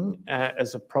running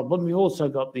as a problem. You also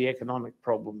got the economic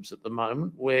problems at the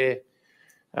moment where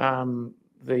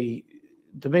the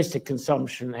domestic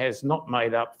consumption has not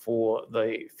made up for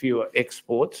the fewer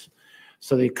exports.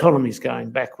 So the economy is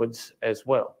going backwards as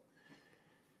well.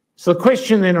 So the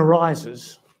question then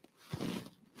arises,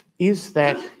 is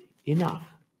that enough?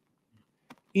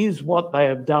 Is what they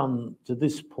have done to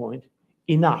this point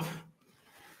enough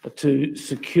to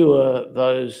secure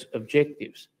those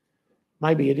objectives?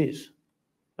 Maybe it is.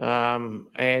 And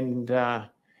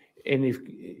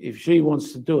if she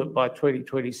wants to do it by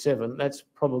 2027, that's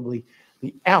probably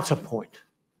the outer point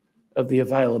of the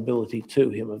availability to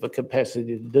him, of the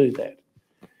capacity to do that.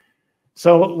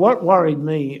 So what worried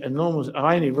me enormously,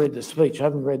 I only read the speech, I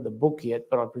haven't read the book yet,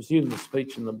 but I presume the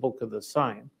speech and the book are the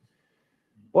same.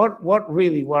 What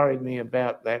really worried me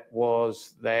about that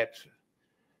was that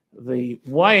the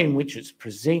way in which it's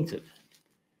presented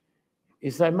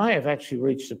is they may have actually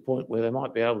reached a point where they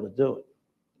might be able to do it.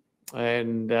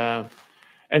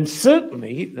 And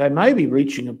certainly they may be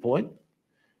reaching a point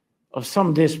of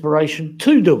some desperation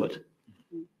to do it,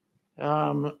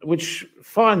 which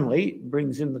finally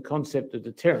brings in the concept of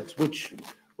deterrence, which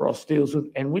Ross deals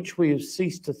with and which we have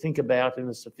ceased to think about in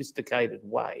a sophisticated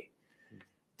way.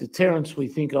 Deterrence we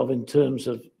think of in terms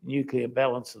of nuclear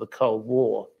balance of the Cold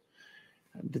War.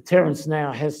 Deterrence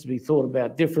now has to be thought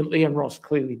about differently, and Ross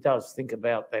clearly does think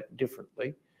about that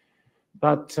differently.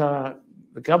 But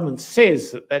the government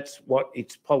says that that's what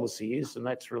its policy is, and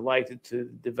that's related to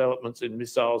developments in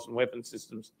missiles and weapon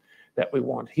systems that we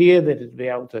want here, that it'd be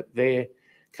able to, their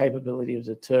capability of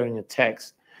deterring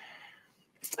attacks.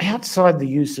 Outside the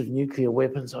use of nuclear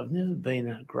weapons, I've never been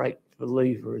a great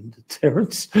believer in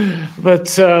deterrence,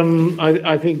 but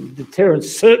I think deterrence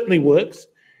certainly works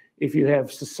if you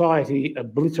have society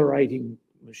obliterating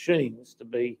machines to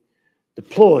be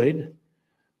deployed.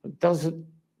 Does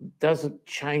it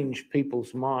change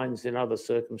people's minds in other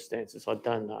circumstances? I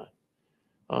don't know.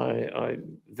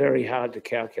 Very hard to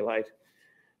calculate.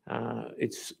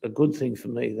 It's a good thing for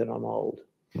me that I'm old.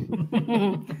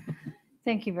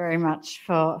 Thank you very much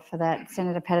for that.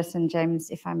 Senator Paterson.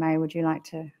 James, if I may, would you like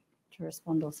to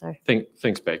respond also?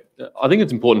 Thanks, Bec. I think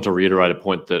it's important to reiterate a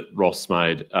point that Ross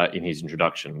made in his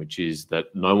introduction, which is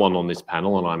that no one on this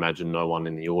panel, and I imagine no one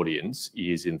in the audience,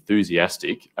 is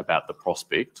enthusiastic about the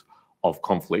prospect of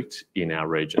conflict in our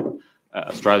region.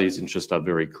 Australia's interests are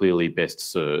very clearly best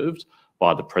served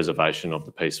by the preservation of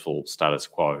the peaceful status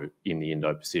quo in the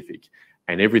Indo-Pacific.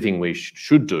 And everything we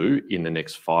should do in the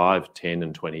next 5, 10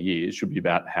 and 20 years should be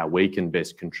about how we can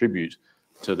best contribute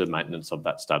to the maintenance of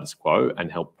that status quo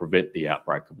and help prevent the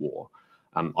outbreak of war.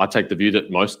 I take the view that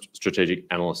most strategic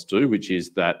analysts do, which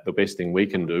is that the best thing we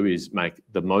can do is make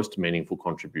the most meaningful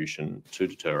contribution to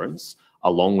deterrence,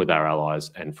 along with our allies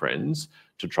and friends,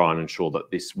 to try and ensure that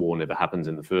this war never happens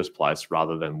in the first place,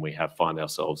 rather than we find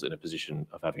ourselves in a position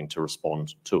of having to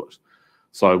respond to it.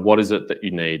 So what is it that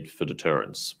you need for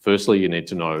deterrence? Firstly, you need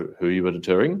to know who you are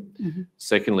deterring. Mm-hmm.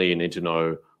 Secondly, you need to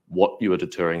know what you are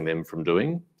deterring them from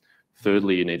doing.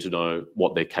 Thirdly, you need to know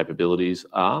what their capabilities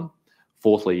are.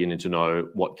 Fourthly, you need to know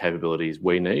what capabilities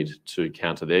we need to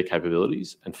counter their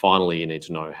capabilities. And finally, you need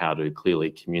to know how to clearly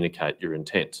communicate your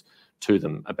intent to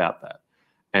them about that.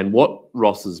 And what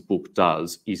Ross's book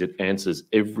does is it answers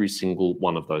every single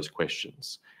one of those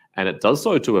questions. And it does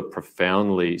so to a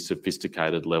profoundly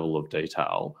sophisticated level of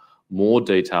detail, more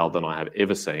detail than I have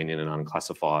ever seen in an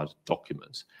unclassified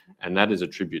document. And that is a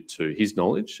tribute to his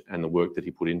knowledge and the work that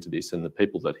he put into this and the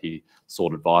people that he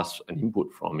sought advice and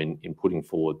input from in putting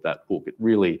forward that book. It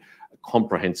really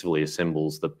comprehensively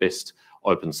assembles the best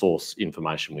open source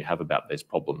information we have about these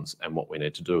problems and what we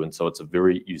need to do. And so it's a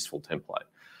very useful template.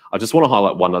 I just want to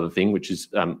highlight one other thing, which is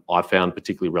I found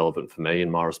particularly relevant for me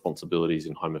in my responsibilities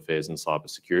in home affairs and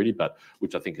cybersecurity, but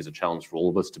which I think is a challenge for all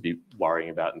of us to be worrying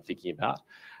about and thinking about.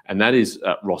 And that is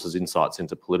Ross's insights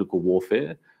into political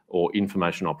warfare or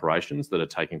information operations that are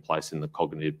taking place in the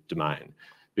cognitive domain.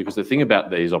 Because the thing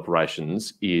about these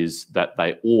operations is that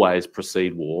they always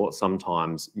precede war,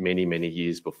 sometimes many, many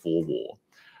years before war.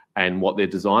 And what they're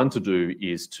designed to do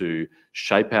is to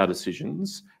shape our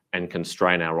decisions and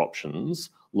constrain our options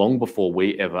long before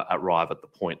we ever arrive at the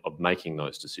point of making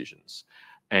those decisions.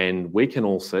 And we can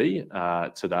all see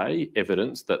today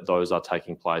evidence that those are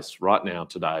taking place right now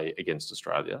today against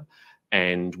Australia.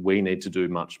 And we need to do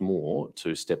much more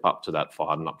to step up to that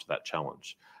fight and up to that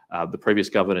challenge. The previous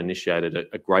government initiated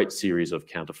a great series of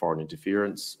counter-foreign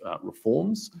interference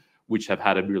reforms, which have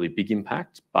had a really big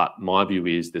impact. But my view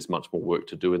is there's much more work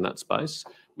to do in that space.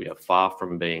 We are far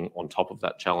from being on top of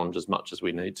that challenge as much as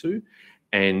we need to.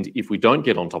 And if we don't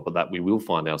get on top of that, we will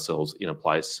find ourselves in a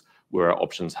place where our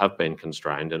options have been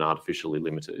constrained and artificially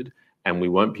limited, and we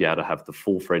won't be able to have the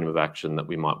full freedom of action that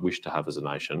we might wish to have as a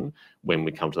nation when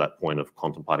we come to that point of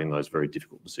contemplating those very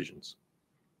difficult decisions.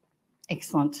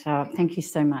 Excellent. Thank you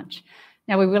so much.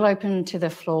 Now we will open to the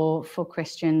floor for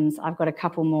questions. I've got a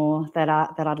couple more that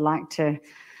I'd like to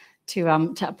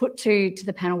put to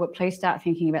the panel, but please start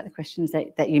thinking about the questions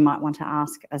that you might want to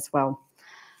ask as well.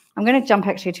 I'm going to jump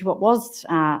actually to what was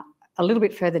a little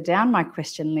bit further down my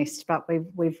question list, but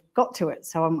we've got to it,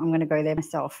 so I'm going to go there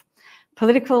myself.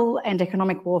 Political and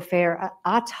economic warfare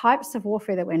are types of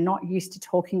warfare that we're not used to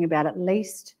talking about, at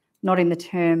least not in the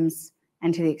terms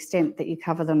and to the extent that you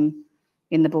cover them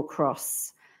in the book,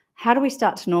 Ross. How do we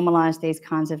start to normalise these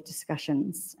kinds of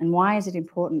discussions, and why is it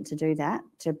important to do that,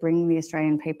 to bring the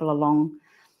Australian people along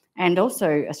and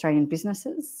also Australian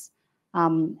businesses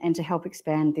and to help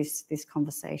expand this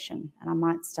conversation? And I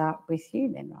might start with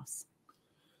you then, Ross.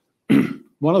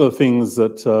 One of the things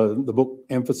that the book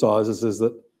emphasises is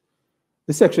that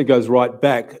this actually goes right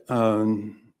back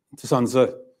to Sun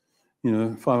Tzu,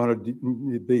 500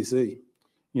 BC,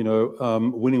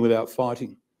 winning without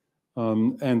fighting.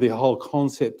 And the whole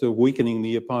concept of weakening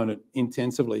the opponent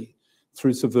intensively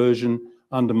through subversion,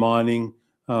 undermining,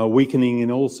 weakening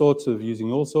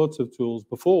using all sorts of tools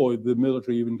before the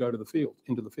military even go to the field,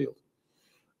 into the field.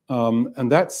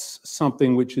 And that's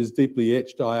something which is deeply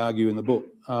etched, I argue, in the book,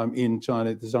 in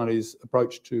China, the Chinese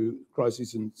approach to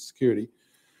crises and security.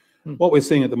 What we're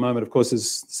seeing at the moment, of course,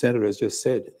 as the Senator has just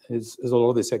said, is a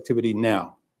lot of this activity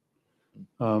now.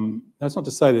 That's not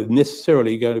to say that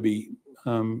necessarily going to be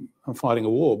fighting a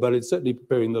war, but it's certainly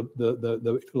preparing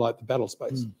the battle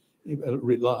space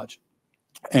writ large,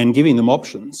 and giving them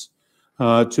options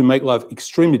to make life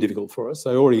extremely difficult for us.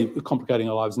 They're already complicating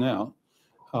our lives now,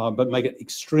 but make it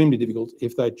extremely difficult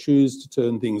if they choose to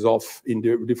turn things off in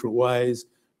different ways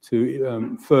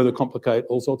to further complicate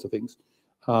all sorts of things.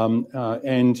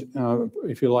 And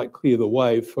if you like, clear the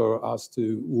way for us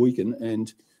to weaken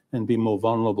and be more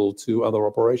vulnerable to other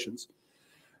operations.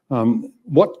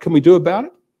 What can we do about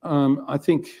it? I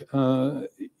think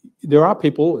there are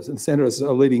people, and the Senator is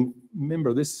a leading member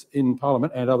of this in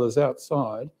Parliament and others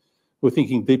outside, who are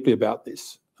thinking deeply about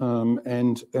this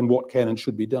and what can and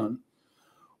should be done.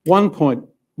 One point,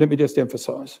 let me just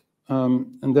emphasise,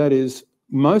 and that is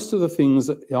most of the things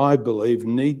that I believe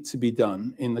need to be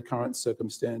done in the current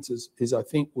circumstances is I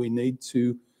think we need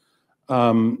to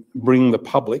bring the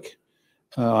public,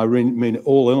 I mean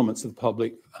all elements of the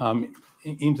public,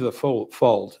 into the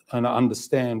fold and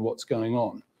understand what's going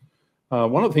on.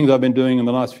 One of the things I've been doing in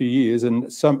the last few years,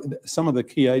 and some of the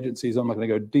key agencies, I'm not going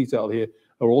to go detail here,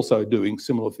 are also doing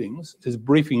similar things, is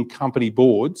briefing company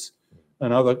boards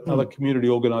and other community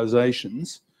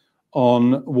organisations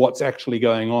on what's actually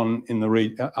going on in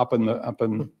the up in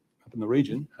the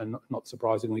region, and not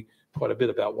surprisingly, quite a bit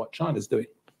about what China's doing.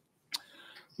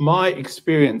 My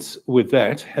experience with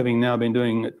that, having now been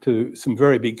doing it to some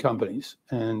very big companies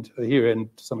and here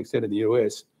and to some extent in the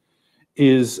US,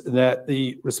 is that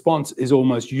the response is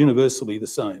almost universally the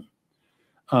same.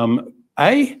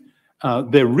 A,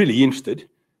 they're really interested.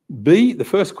 B, the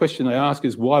first question they ask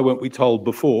is, why weren't we told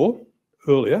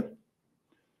earlier?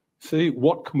 C,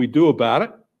 what can we do about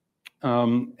it?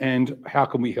 And how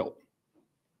can we help?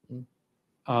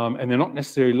 And they're not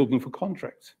necessarily looking for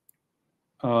contracts.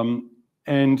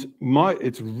 And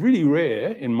it's really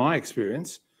rare, in my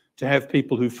experience, to have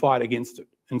people who fight against it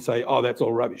and say, oh, that's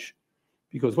all rubbish.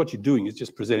 Because what you're doing is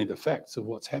just presenting the facts of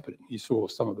what's happening. You saw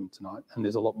some of them tonight, and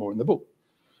there's a lot more in the book.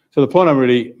 So the point I'm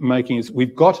really making is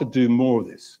we've got to do more of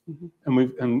this.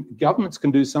 And governments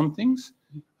can do some things.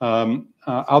 Other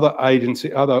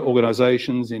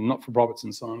organisations in not-for-profits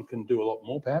and so on can do a lot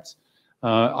more, perhaps.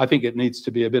 I think it needs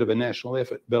to be a bit of a national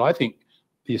effort. But I think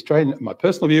the Australian, my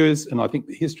personal view is, and I think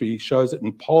the history shows it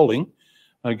in polling,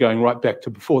 going right back to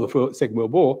before the Second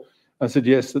World War,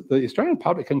 suggests that the Australian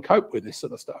public can cope with this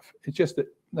sort of stuff. It's just that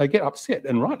they get upset,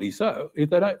 and rightly so, if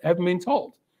they haven't been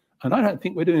told. And I don't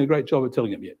think we're doing a great job of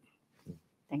telling them yet.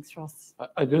 Thanks, Ross.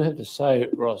 I do have to say,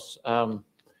 Ross,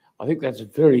 I think that's a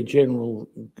very general,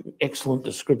 excellent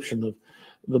description of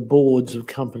the boards of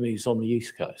companies on the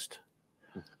East Coast.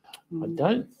 I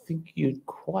don't think you'd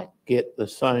quite get the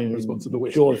same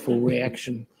joyful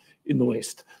reaction in the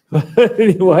West.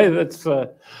 Anyway, that's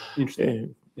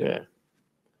interesting. Yeah.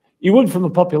 You would from the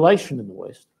population in the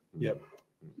West. Yep.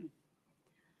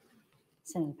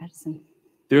 Senator Paterson.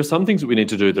 There are some things that we need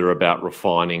to do that are about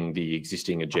refining the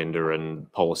existing agenda and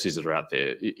policies that are out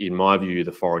there. In my view,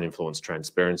 the foreign influence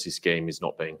transparency scheme is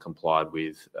not being complied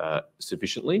with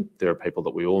sufficiently. There are people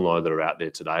that we all know that are out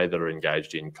there today that are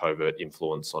engaged in covert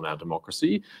influence on our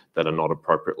democracy that are not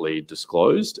appropriately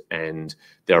disclosed. And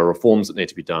there are reforms that need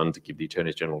to be done to give the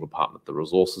Attorney General Department the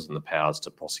resources and the powers to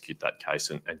prosecute that case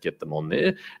and get them on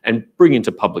there and bring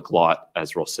into public light,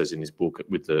 as Ross says in his book,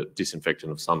 with the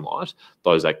disinfectant of sunlight,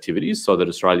 those activities so that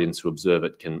Australians who observe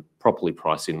it can properly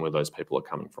price in where those people are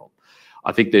coming from.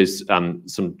 I think there's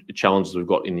some challenges we've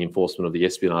got in the enforcement of the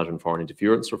espionage and foreign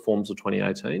interference reforms of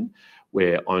 2018,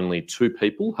 where only 2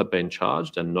 people have been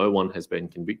charged and no one has been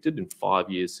convicted in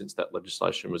 5 years since that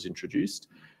legislation was introduced.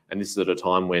 And this is at a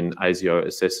time when ASIO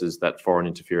assesses that foreign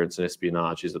interference and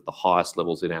espionage is at the highest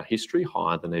levels in our history,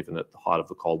 higher than even at the height of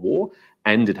the Cold War,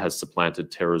 and it has supplanted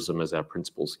terrorism as our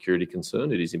principal security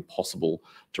concern. It is impossible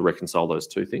to reconcile those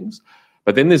two things.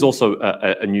 But then there's also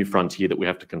a new frontier that we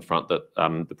have to confront that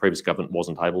the previous government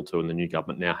wasn't able to and the new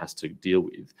government now has to deal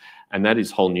with. And that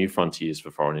is whole new frontiers for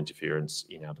foreign interference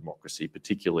in our democracy,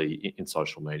 particularly in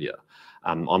social media.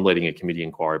 I'm leading a committee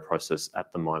inquiry process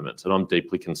at the moment, and I'm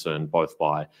deeply concerned both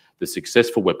by the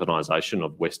successful weaponisation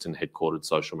of Western headquartered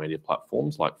social media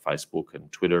platforms like Facebook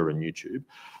and Twitter and YouTube,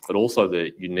 but also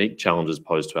the unique challenges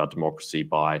posed to our democracy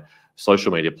by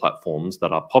social media platforms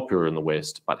that are popular in the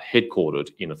West but headquartered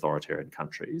in authoritarian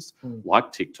countries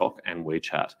like TikTok and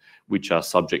WeChat, which are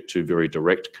subject to very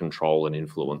direct control and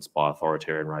influence by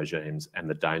authoritarian regimes and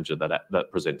the danger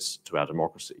that presents to our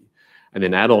democracy. And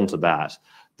then add on to that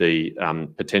the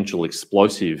potential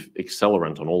explosive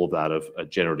accelerant on all of that of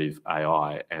generative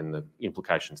AI and the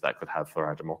implications that could have for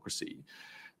our democracy.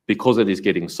 Because it is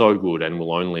getting so good and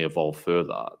will only evolve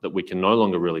further, that we can no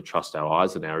longer really trust our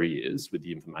eyes and our ears with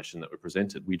the information that we're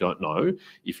presented. We don't know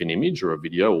if an image or a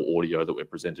video or audio that we're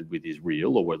presented with is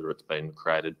real or whether it's been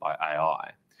created by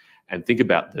AI. And think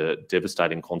about the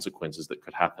devastating consequences that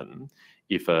could happen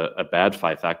if a bad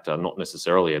faith actor, not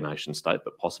necessarily a nation state,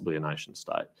 but possibly a nation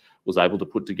state, was able to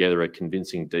put together a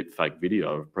convincing deepfake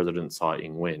video of President Tsai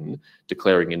Ing-wen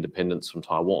declaring independence from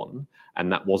Taiwan, and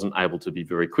that wasn't able to be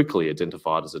very quickly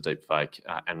identified as a deepfake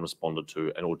and responded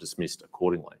to and or dismissed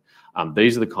accordingly.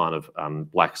 These are the kind of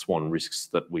black swan risks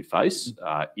that we face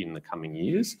in the coming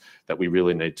years that we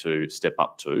really need to step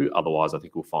up to. Otherwise, I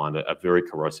think we'll find a very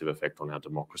corrosive effect on our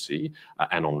democracy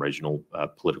and on regional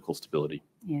political stability.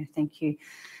 Yeah, thank you.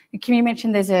 Kim, you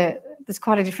mentioned there's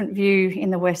quite a different view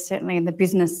in the West, certainly in the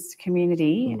business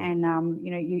community, and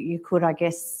you could, I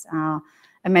guess,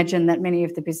 imagine that many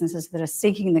of the businesses that are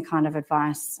seeking the kind of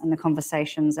advice and the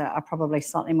conversations are probably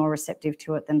slightly more receptive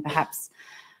to it than perhaps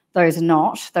those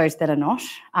that are not.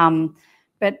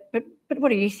 But what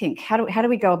do you think? How do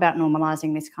we go about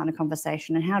normalising this kind of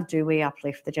conversation, and how do we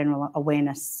uplift the general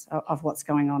awareness of what's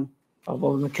going on?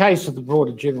 Well, in the case of the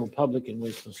broader general public in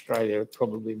Western Australia, it's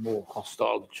probably more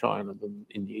hostile to China than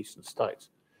in the eastern states.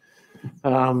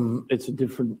 It's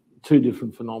two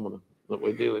different phenomena that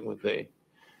we're dealing with there.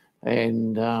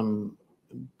 And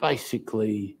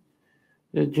basically,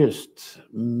 just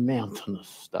mountainous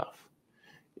stuff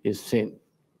is sent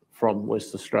from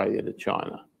West Australia to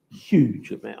China,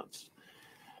 huge amounts.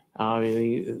 I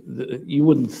mean, you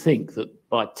wouldn't think that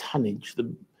by tonnage,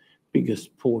 the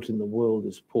biggest port in the world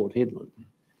is Port Hedland.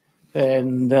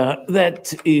 And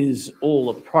that is all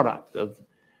a product of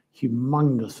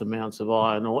humongous amounts of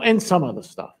iron ore and some other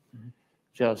stuff,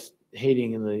 just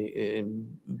heading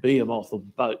in behemoth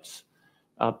of boats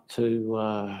up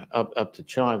to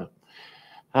China.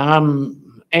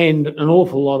 And an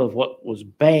awful lot of what was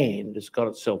banned has got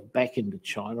itself back into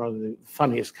China. I mean, the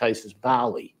funniest case is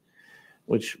barley,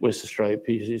 which West Australia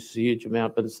produces a huge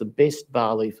amount, but it's the best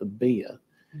barley for beer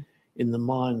in the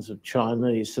minds of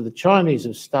Chinese. So the Chinese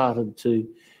have started to,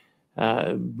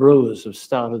 brewers have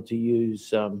started to use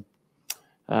the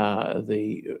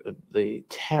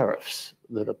tariffs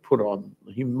that are put on,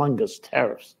 humongous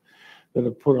tariffs that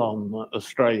are put on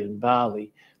Australian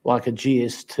barley, like a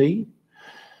GST.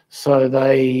 So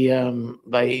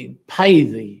they pay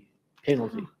the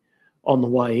penalty on the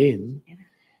way in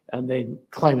and then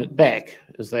claim it back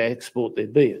as they export their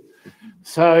beer.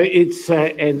 So it's,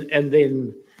 and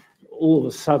then all of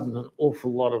a sudden an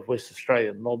awful lot of West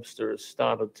Australian lobster has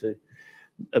started to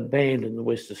abandon the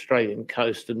West Australian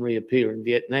coast and reappear in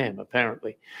Vietnam,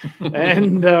 apparently.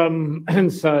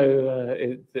 and so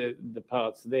it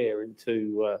departs there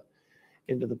into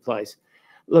the place.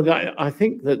 Look, I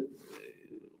think that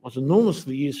what's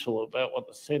enormously useful about what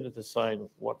the Senator's saying,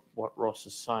 what Ross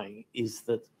is saying, is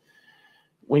that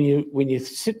when you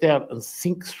sit down and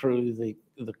think through the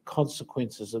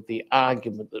consequences of the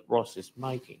argument that Ross is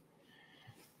making,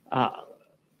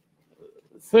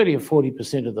 30 or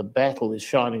 40% of the battle is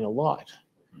shining a light.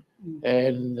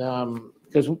 And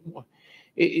because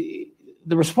the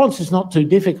response is not too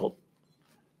difficult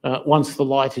once the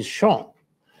light is shone.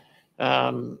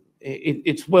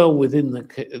 It's well within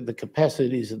the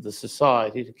capacities of the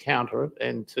society to counter it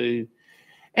and to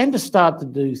start to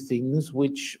do things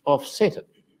which offset it.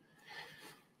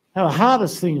 Now, the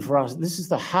hardest thing for us, this is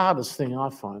the hardest thing I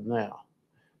find now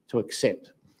to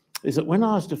accept, is that when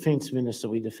I was Defence Minister,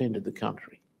 we defended the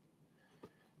country.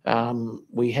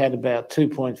 We had about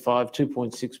 2.5,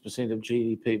 2.6% of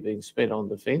GDP being spent on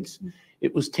defence.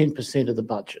 It was 10% of the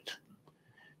budget.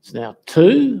 It's now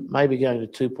 2, maybe going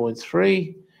to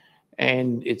 2.3,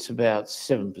 and it's about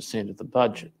 7% of the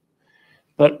budget.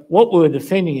 But what we were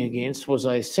defending against was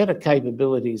a set of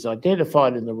capabilities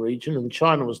identified in the region, and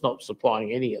China was not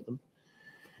supplying any of them,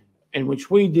 in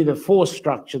which we did a force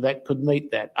structure that could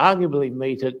meet that, arguably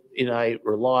meet it in a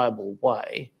reliable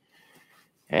way.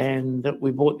 And we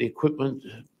bought the equipment,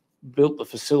 built the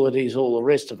facilities, all the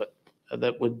rest of it,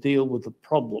 that would deal with the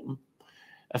problem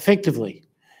effectively.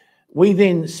 We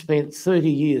then spent 30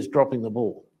 years dropping the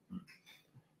ball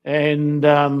and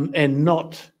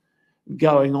not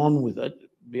going on with it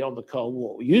beyond the Cold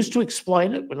War. We used to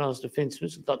explain it when I was Defence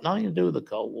Minister. It's got nothing to do with the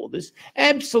Cold War. This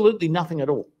absolutely nothing at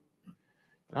all.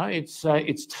 No, it's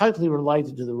totally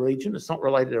related to the region. It's not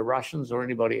related to Russians or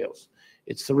anybody else.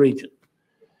 It's the region.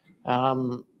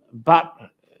 But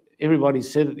everybody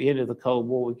said at the end of the Cold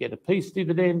War we'd get a peace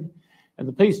dividend, and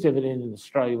the peace dividend in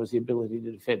Australia was the ability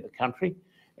to defend the country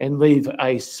and leave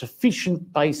a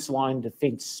sufficient baseline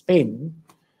defence spend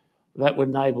that would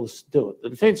enable us to do it. The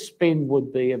defence spend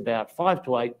would be about 5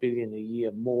 to 8 billion a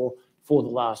year more for the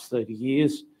last 30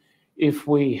 years if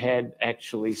we had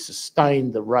actually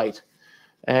sustained the rate.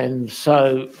 And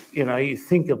so, you know, you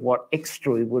think of what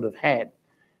extra we would have had,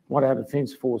 what our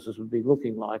defence forces would be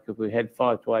looking like if we had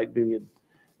 5 to 8 billion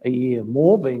a year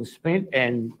more being spent,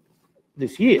 and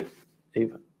this year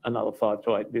even another 5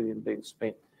 to 8 billion being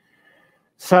spent.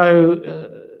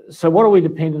 So, so what are we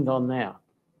dependent on now?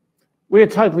 We're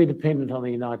totally dependent on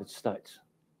the United States.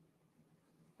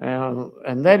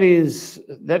 And that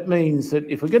means that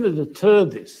if we're going to deter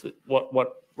this,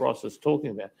 what Ross is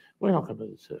talking about, we're not going to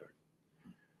deter it.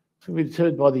 It's going to be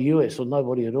deterred by the US or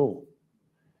nobody at all.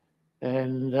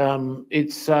 And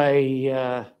it's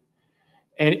a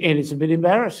bit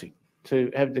embarrassing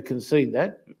to have to concede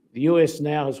that. The US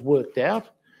now has worked out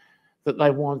that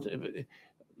they want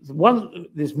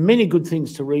there's many good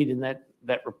things to read in that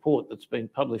report that's been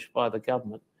published by the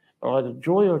government, but I'd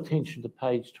draw your attention to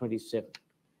page 27.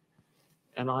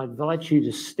 And I invite you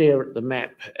to stare at the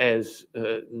map as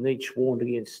Nietzsche warned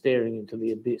against staring into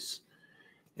the abyss.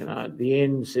 You know, at the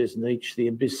end says Nietzsche, the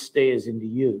abyss stares into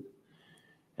you.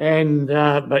 And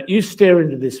but you stare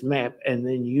into this map and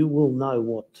then you will know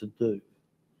what to do.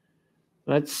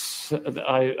 That's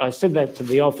I said that to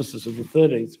the officers of the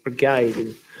 13th Brigade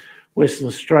in Western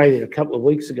Australia a couple of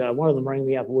weeks ago. One of them rang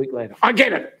me up a week later. I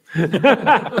get it.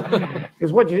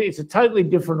 Because it's a totally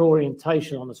different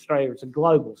orientation on Australia. It's a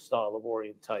global style of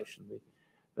orientation,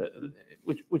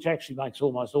 which actually makes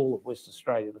almost all of West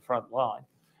Australia the front line.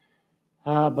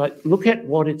 But look at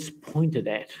what it's pointed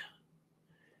at.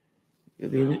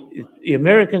 The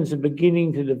Americans are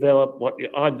beginning to develop what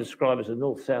I'd describe as a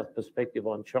north-south perspective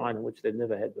on China, which they've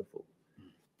never had before.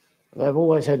 They've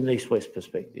always had an east-west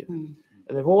perspective.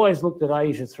 And they've always looked at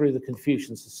Asia through the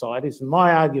Confucian societies. And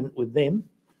my argument with them,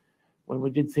 when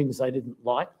we did things they didn't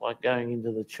like going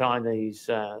into the Chinese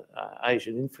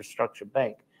Asian Infrastructure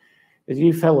Bank, is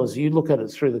you fellas, you look at it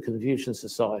through the Confucian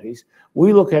societies.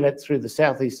 We look at it through the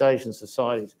Southeast Asian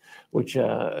societies, which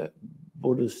are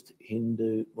Buddhist,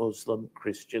 Hindu, Muslim,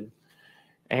 Christian,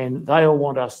 and they all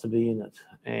want us to be in it.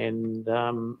 And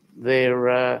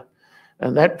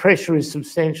and that pressure is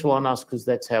substantial on us because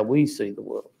that's how we see the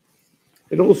world.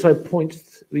 It also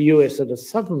points the US at a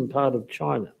southern part of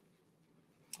China,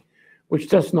 which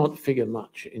does not figure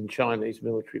much in Chinese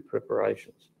military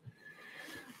preparations.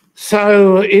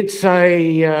 So it's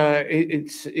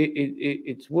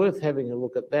worth having a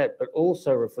look at that, but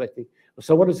also reflecting.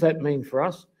 So what does that mean for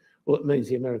us? Well, it means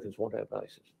the Americans want our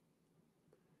bases.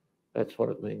 That's what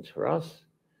it means for us.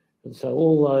 And so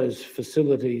all those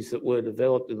facilities that were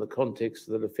developed in the context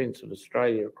of the defence of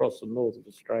Australia across the north of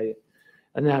Australia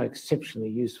are now exceptionally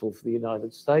useful for the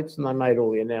United States, and they made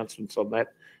all the announcements on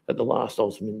that at the last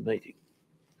Osmond meeting.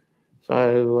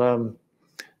 So,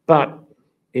 but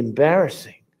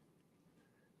embarrassing.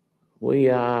 We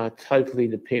are totally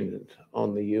dependent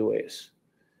on the US.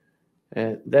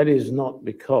 And that is not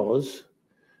because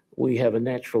we have a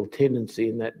natural tendency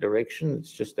in that direction.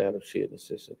 It's just out of sheer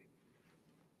necessity.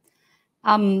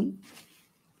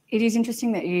 It is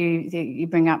interesting that you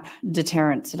bring up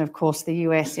deterrence, and of course the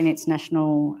US in its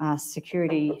national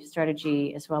security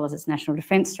strategy as well as its national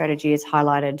defence strategy has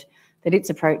highlighted that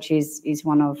its approach is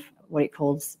one of what it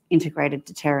calls integrated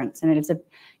deterrence, and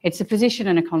it's a position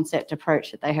and a concept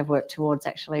approach that they have worked towards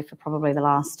actually for probably the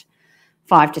last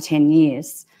 5 to 10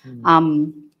 years.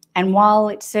 And while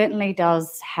it certainly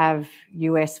does have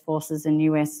US forces and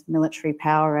US military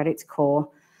power at its core,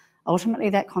 ultimately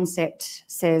that concept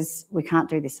says we can't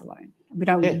do this alone. We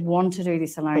don't want to do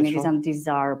this alone. It is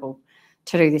undesirable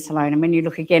to do this alone. And when you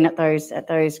look again at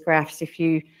those graphs, if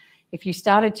you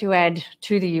started to add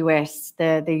to the US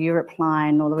the Europe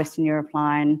line or the Western Europe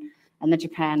line and the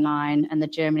Japan line and the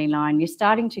Germany line, you're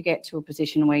starting to get to a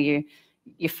position where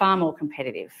you're far more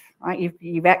competitive, right?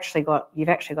 You've actually got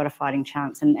a fighting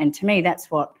chance. And to me, that's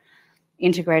what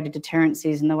integrated deterrence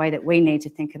is, and the way that we need to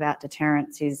think about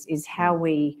deterrence is how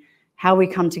we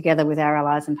come together with our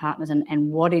allies and partners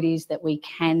and what it is that we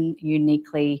can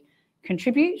uniquely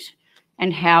contribute,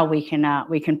 and how we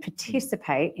can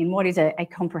participate in what is a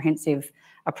comprehensive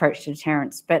approach to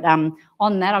deterrence. But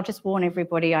on that, I'll just warn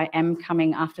everybody, I am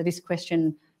coming after this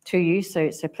question to you,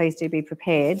 so please do be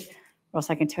prepared. Ross,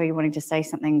 I can tell you're wanting to say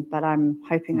something, but I'm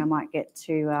hoping I might get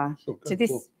to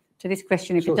this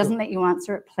question. If it doesn't let you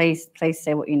answer it, please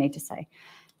say what you need to say.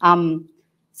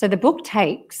 So the book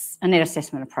takes a net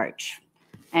assessment approach,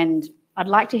 and I'd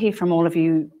like to hear from all of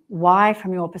you why,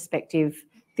 from your perspective,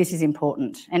 this is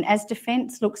important. And as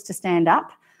Defence looks to stand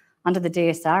up under the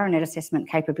DSR a net assessment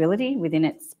capability within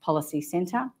its policy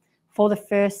centre, for the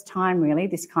first time really,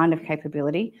 this kind of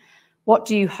capability, what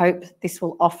do you hope this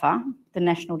will offer the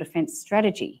National Defence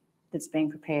Strategy that's being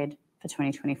prepared for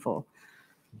 2024?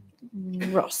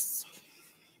 Ross.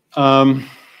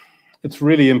 It's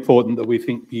really important that we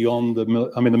think beyond the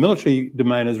military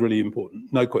domain is really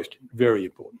important, no question, very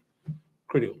important,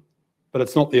 critical, but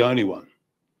it's not the only one.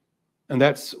 And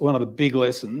that's one of the big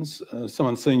lessons.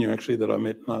 Someone senior actually that I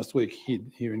met last week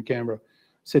here in Canberra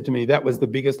said to me that was the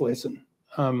biggest lesson,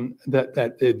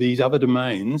 that these other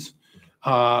domains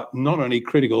are not only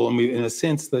critical, and in a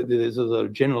sense that there's a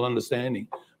general understanding,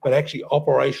 but actually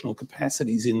operational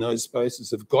capacities in those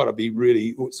spaces have got to be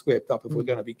really swept up if we're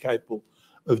going to be capable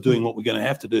of doing what we're going to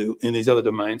have to do in these other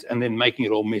domains and then making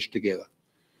it all mesh together.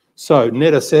 So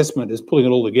net assessment is pulling it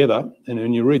all together, and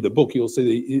when you read the book, you'll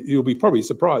see you'll be probably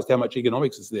surprised how much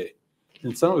economics is there.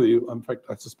 And some of you, in fact,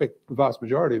 I suspect the vast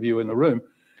majority of you in the room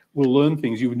will learn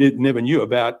things you never knew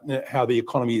about how the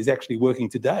economy is actually working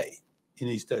today in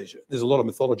East Asia. There's a lot of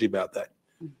mythology about that.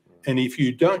 And if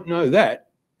you don't know that,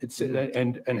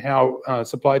 and how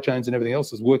supply chains and everything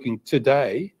else is working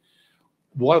today,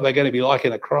 what are they going to be like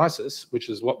in a crisis, which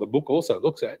is what the book also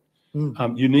looks at.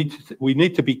 We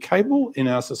need to be capable in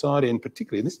our society, and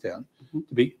particularly in this town,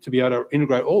 to be able to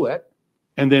integrate all that,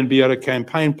 and then be able to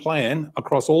campaign plan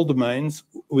across all domains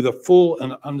with a full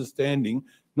understanding,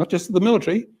 not just of the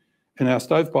military and our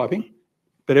stovepiping,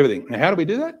 but everything. Now, how do we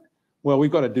do that? Well,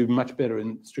 we've got to do much better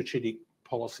in strategic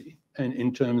policy, and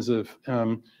in terms of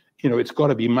it's got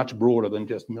to be much broader than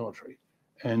just military.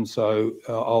 And so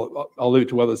I'll leave it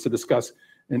to others to discuss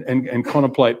and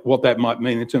contemplate what that might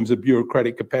mean in terms of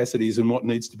bureaucratic capacities and what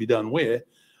needs to be done where.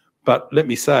 But let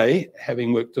me say,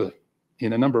 having worked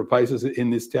in a number of places in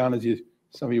this town, as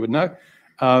some of you would know,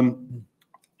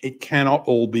 it cannot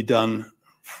all be done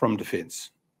from defence.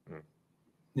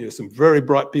 There are some very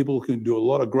bright people who can do a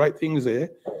lot of great things there,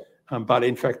 but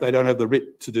in fact, they don't have the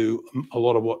writ to do a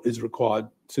lot of what is required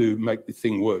to make the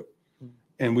thing work.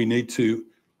 And we need to,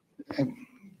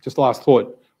 just last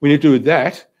thought, we need to do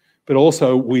that, but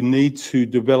also we need to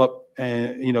develop,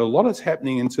 a lot is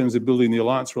happening in terms of building the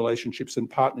alliance relationships and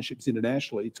partnerships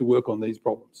internationally to work on these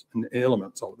problems, and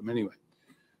elements of them anyway.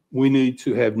 We need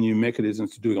to have new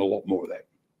mechanisms to doing a lot more of that.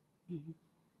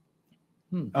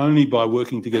 Only by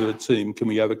working together as a team can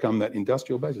we overcome that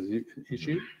industrial basis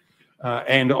issue.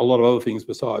 and a lot of other things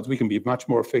besides. We can be much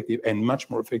more effective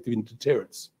in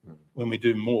deterrence when we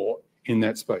do more in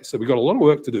that space. So we've got a lot of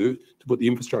work to do to put the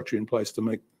infrastructure in place to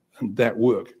make that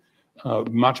work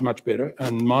much, much better.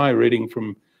 And my reading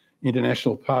from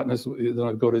international partners that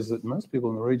I've got is that most people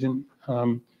in the region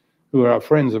who are our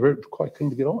friends are quite keen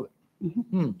to get on with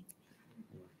it.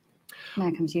 Now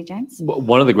comes you, James.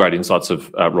 One of the great insights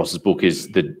of Ross's book is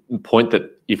the point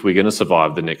that if we're going to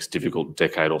survive the next difficult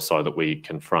decade or so that we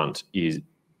confront is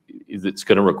it's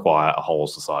going to require a whole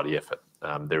society effort.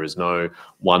 There is no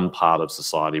one part of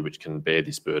society which can bear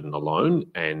this burden alone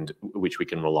and which we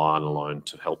can rely on alone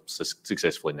to help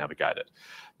successfully navigate it.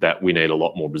 That we need a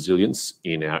lot more resilience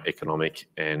in our economic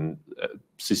and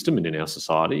system and in our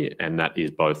society, and that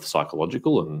is both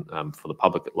psychological and for the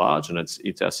public at large, and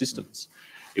it's our systems.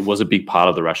 It was a big part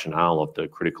of the rationale of the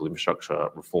critical infrastructure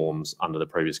reforms under the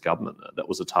previous government. That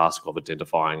was a task of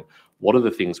identifying what are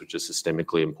the things which are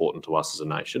systemically important to us as a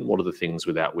nation, what are the things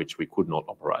without which we could not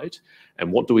operate,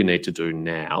 and what do we need to do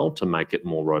now to make it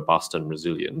more robust and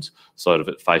resilient so that if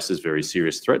it faces very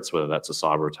serious threats, whether that's a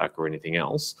cyber attack or anything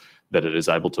else, that it is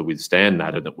able to withstand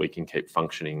that and that we can keep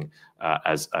functioning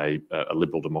as a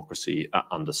liberal democracy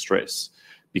under stress.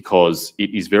 Because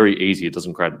it is very easy, it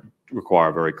doesn't require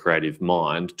a very creative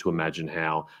mind to imagine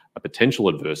how a potential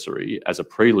adversary, as a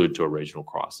prelude to a regional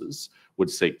crisis, would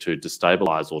seek to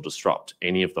destabilise or disrupt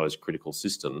any of those critical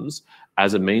systems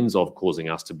as a means of causing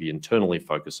us to be internally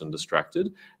focused and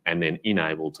distracted, and then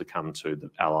unable to come to the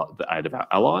aid of our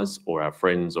allies or our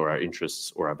friends or our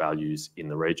interests or our values in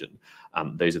the region.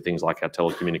 These are things like our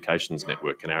telecommunications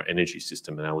network and our energy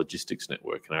system and our logistics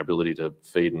network and our ability to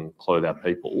feed and clothe our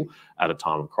people at a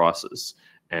time of crisis.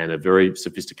 And a very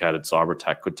sophisticated cyber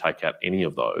attack could take out any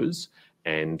of those.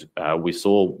 And we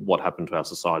saw what happened to our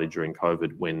society during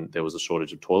COVID when there was a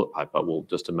shortage of toilet paper. Well,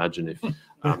 just imagine if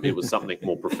it was something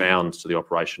more profound to the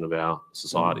operation of our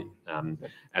society. And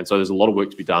so there's a lot of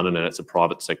work to be done, and it's a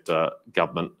private sector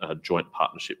government joint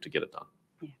partnership to get it done.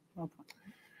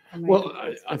 Yeah, well,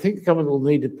 I think the government will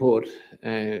need to put,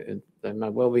 they may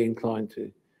well be inclined to,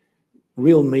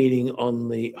 real meaning on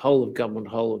the whole of government,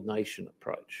 whole of nation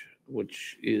approach,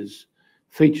 which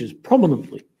features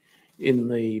prominently in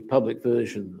the public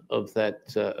version of that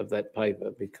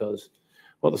paper, because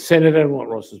what the Senator and what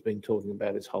Ross has been talking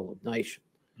about is whole of nation.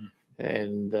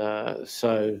 And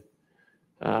so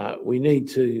we need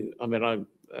to, I mean, I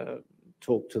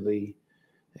talked to the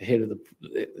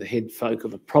head folk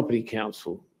of the Property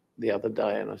Council the other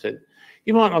day, and I said,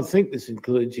 you might not think this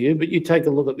includes you, but you take a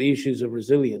look at the issues of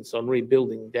resilience on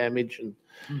rebuilding damage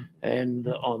and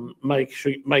on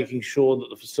making sure that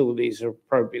the facilities are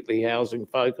appropriately housing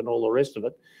folk and all the rest of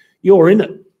it. You're in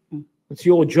it. It's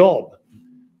your job.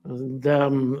 And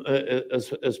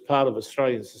as part of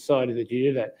Australian society that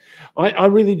you do that. I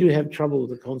really do have trouble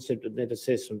with the concept of net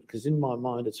assessment, because in my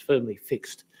mind it's firmly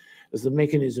fixed as the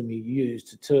mechanism you use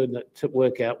to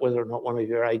work out whether or not one of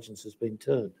your agents has been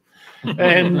turned.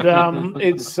 And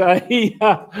it's sort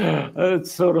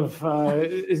of,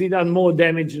 has he done more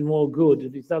damage and more good?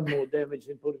 If he's done more damage,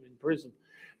 then put him in prison.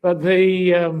 But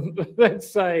let's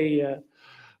say,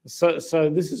 so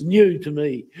this is new to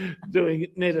me, doing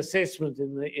net assessment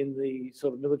in the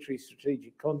sort of military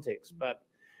strategic context. But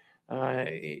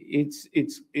it's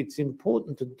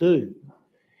important to do.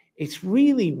 It's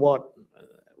really what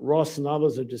Ross and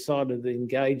others have decided to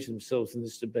engage themselves in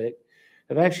this debate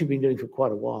have actually been doing for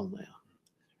quite a while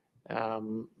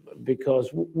now, because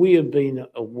we have been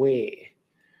aware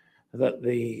that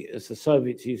as the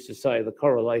Soviets used to say, the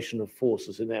correlation of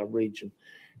forces in our region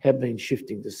have been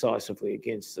shifting decisively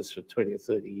against us for 20 or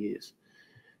 30 years.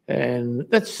 And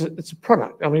it's a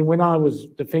product. I mean, when I was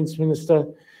Defence Minister,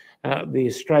 the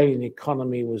Australian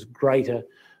economy was greater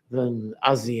than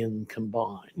ASEAN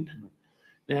combined.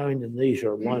 Now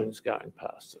Indonesia alone is going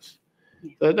past us.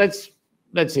 So that's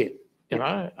it. You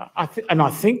know, I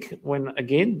think when,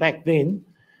 again, back then,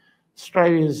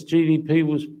 Australia's GDP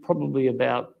was probably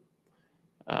about,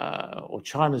 or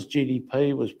China's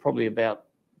GDP was probably about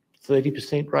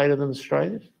 30% greater than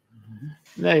Australia's.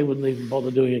 Now you wouldn't even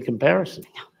bother doing a comparison.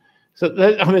 So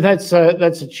that's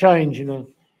a change in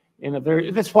a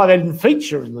very. That's why they didn't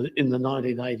feature in the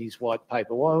 1980s white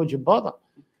paper. Why would you bother?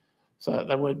 So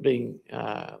they weren't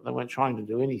trying to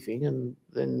do anything, and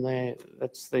then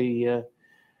that's the.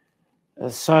 And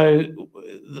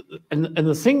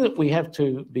the thing that we have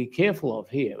to be careful of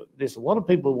here, there's a lot of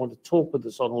people who want to talk with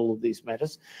us on all of these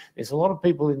matters. There's a lot of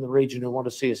people in the region who want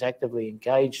to see us actively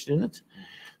engaged in it.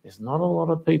 There's not a lot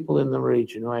of people in the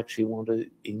region who actually want to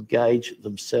engage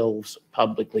themselves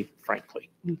publicly, frankly.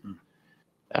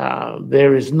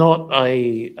 There is not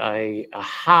a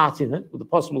heart in it, with the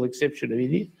possible exception of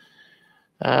India,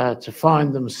 to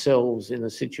find themselves in a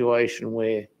situation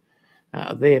where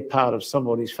they're part of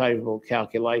somebody's favourable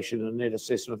calculation and net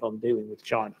assessment on dealing with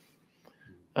China.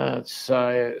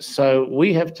 So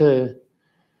we have to.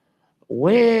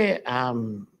 We're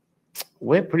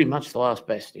pretty much the last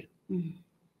bastion,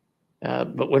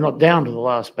 but we're not down to the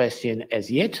last bastion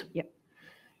as yet. Yep.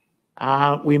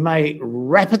 We may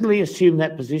rapidly assume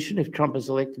that position if Trump is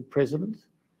elected president,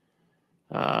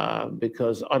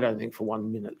 because I don't think for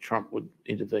 1 minute Trump would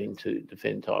intervene to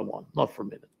defend Taiwan, not for a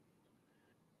minute.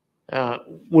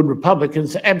 Would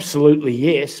Republicans? Absolutely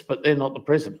yes, but they're not the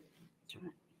president.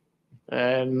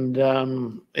 And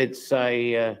it's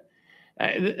a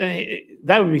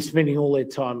they would be spending all their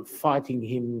time fighting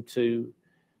him to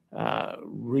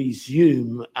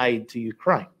resume aid to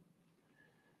Ukraine.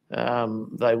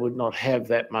 They would not have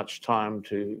that much time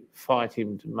to fight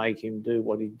him to make him do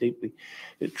what he deeply.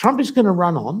 Trump is going to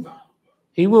run on.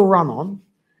 He will run on,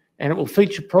 and it will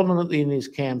feature prominently in his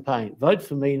campaign. Vote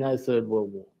for me, no third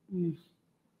world war.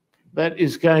 That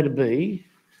is going to be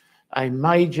a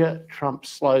major Trump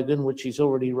slogan, which he's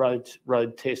already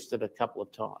road tested a couple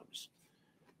of times.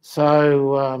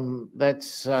 So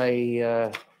that's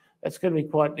going to be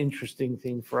quite an interesting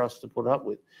thing for us to put up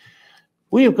with.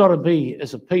 We have got to be,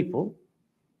 as a people,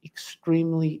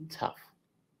 extremely tough,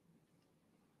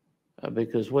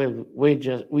 because we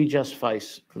just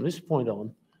face, from this point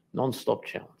on, non-stop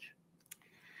challenge.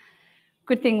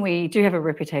 Good thing we do have a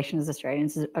reputation as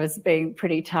Australians as being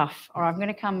pretty tough. Or I'm going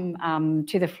to come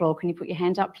to the floor. Can you put your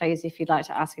hand up, please, if you'd like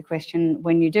to ask a question?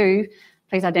 When you do,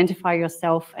 please identify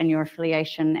yourself and your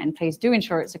affiliation, and please do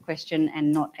ensure it's a question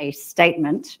and not a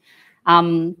statement.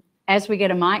 As we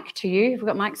get a mic to you, have we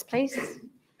got mics, please?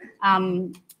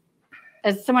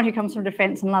 As someone who comes from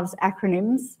defence and loves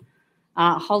acronyms,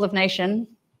 whole of nation,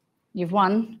 you've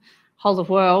won. Whole of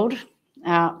world,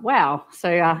 wow.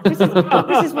 So this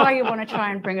is why you want to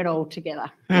try and bring it all together.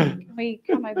 Can we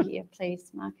come over here,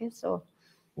 please, Marcus? Or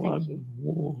thank you.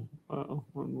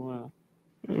 Wow.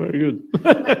 Very good.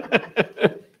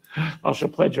 I shall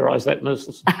plagiarise that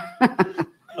mercilessly.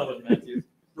 Robert Matthews.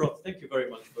 Ross, thank you very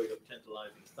much for your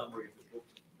tantalising summary of the book.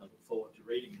 I look forward to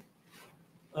reading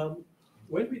it.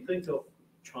 When we think of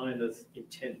China's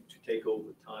intent to take over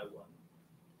Taiwan,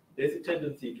 there's a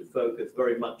tendency to focus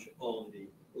very much on the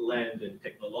land and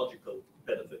technological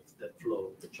benefits that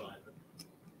flow to China.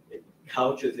 It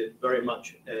couches it very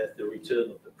much as the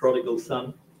return of the prodigal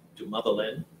son to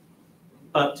motherland.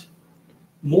 But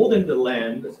more than the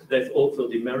land, there's also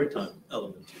the maritime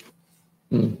element.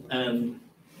 And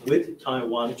with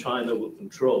Taiwan, China will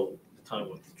control the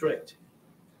Taiwan Strait.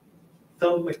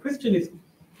 So my question is,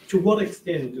 to what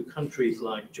extent do countries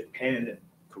like Japan and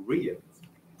Korea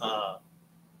are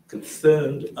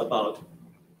concerned about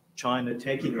China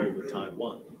taking over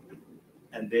Taiwan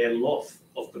and their loss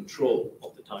of control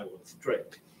of the Taiwan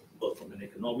Strait, both from an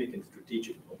economic and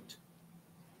strategic point?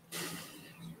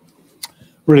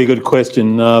 Really good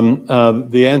question.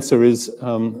 The answer is,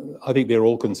 I think they're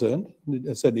all concerned.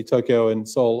 Certainly Tokyo and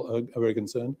Seoul are very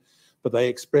concerned, but they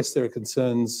express their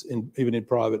concerns even in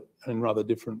private and in rather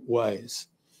different ways.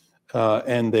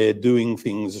 And they're doing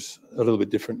things a little bit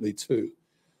differently too.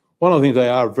 One of the things they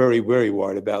are very, very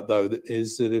worried about, though,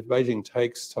 is that if Beijing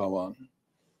takes Taiwan,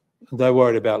 they're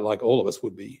worried about, like all of us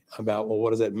would be, about, well,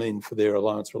 what does that mean for their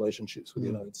alliance relationships with the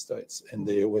United States and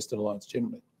their Western alliance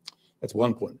generally? That's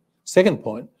one point. Second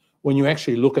point, when you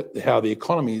actually look at how the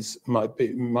economies might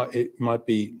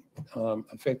be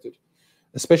affected,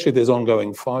 especially if there's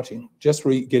ongoing fighting, just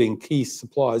getting key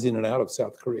supplies in and out of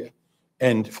South Korea,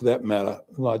 and for that matter,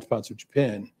 large parts of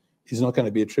Japan, is not going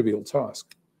to be a trivial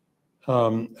task.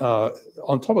 On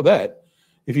top of that,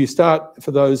 if you start,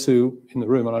 for those who in the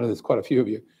room, and I know there's quite a few of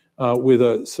you, with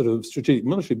a sort of strategic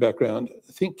military background,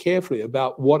 think carefully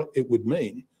about what it would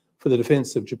mean for the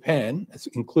defence of Japan,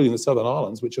 including the Southern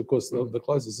Islands, which of course the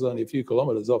closest is only a few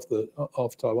kilometres off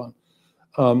Taiwan,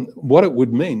 what it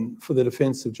would mean for the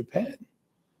defence of Japan.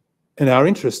 And our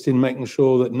interest in making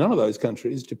sure that none of those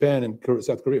countries, Japan and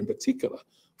South Korea in particular,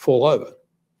 fall over,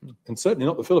 and certainly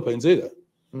not the Philippines either.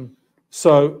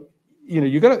 So, you know,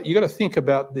 you got to think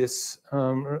about this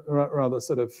rather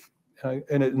sort of,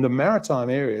 and the maritime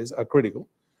areas are critical.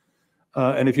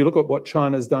 And if you look at what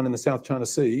China's done in the South China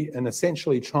Sea, and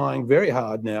essentially trying very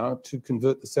hard now to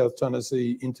convert the South China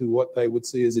Sea into what they would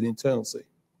see as an internal sea.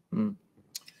 And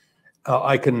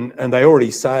they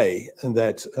already say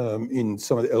that in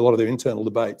a lot of their internal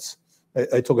debates,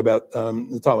 they talk about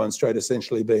the Taiwan Strait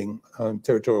essentially being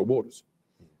territorial waters,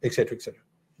 et cetera, et cetera.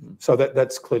 So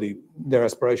that's clearly their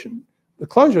aspiration. the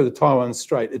closure of the Taiwan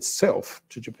Strait itself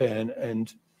to Japan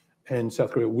and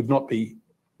South Korea would not be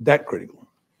that critical.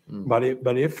 But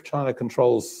if China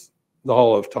controls the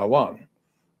whole of Taiwan,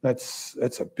 that's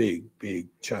a big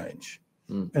change.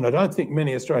 And I don't think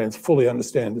many Australians fully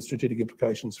understand the strategic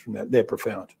implications from that. They're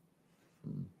profound.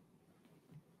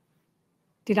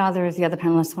 Did either of the other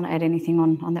panellists want to add anything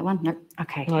on that one? No.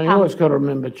 Okay. No, you always got to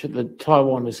remember that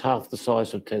Taiwan is half the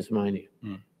size of Tasmania.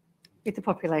 With the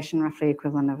population roughly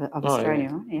equivalent of Australia,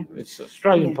 right? Yeah. It's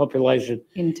Australian population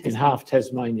in half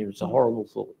Tasmania. It's a horrible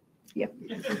thought. Yep.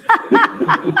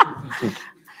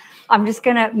 I'm just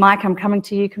going to, Mike, I'm coming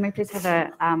to you. Can we please have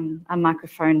a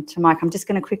microphone to Mike? I'm just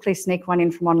going to quickly sneak one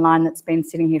in from online that's been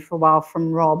sitting here for a while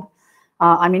from Rob.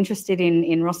 I'm interested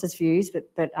in Ross's views, but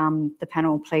the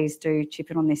panel, please do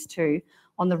chip in on this too.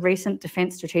 On the recent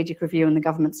Defence Strategic Review and the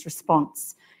government's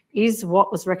response, is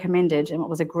what was recommended and what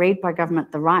was agreed by government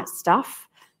the right stuff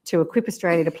to equip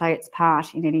Australia to play its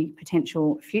part in any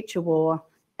potential future war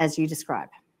as you describe?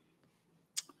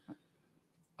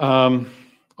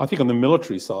 I think on the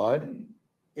military side,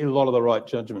 a lot of the right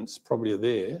judgments probably are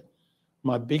there.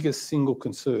 My biggest single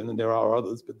concern, and there are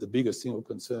others, but the biggest single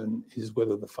concern is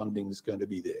whether the funding is going to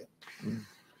be there.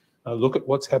 Look at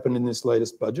what's happened in this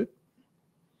latest budget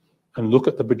and look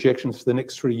at the projections for the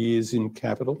next 3 years in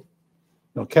capital.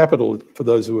 Now, capital, for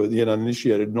those who are yet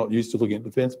uninitiated, not used to looking at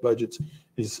defence budgets,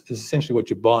 is essentially what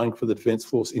you're buying for the Defence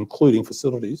Force, including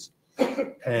facilities.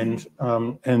 And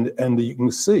you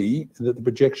can see that the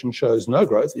projection shows no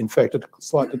growth, in fact, a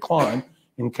slight decline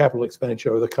in capital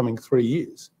expenditure over the coming 3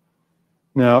 years.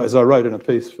 Now, as I wrote in a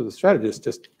piece for The Strategist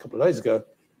just a couple of days ago,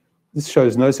 this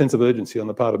shows no sense of urgency on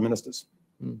the part of ministers.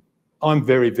 I'm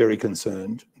very, very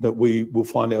concerned that we will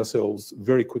find ourselves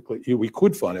very quickly, we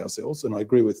could find ourselves, and I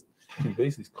agree with Kim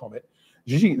Beazley's comment,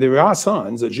 there are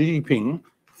signs that Xi Jinping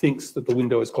thinks that the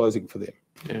window is closing for them.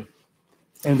 Yeah.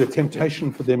 And the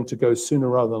temptation for them to go sooner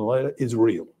rather than later is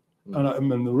real.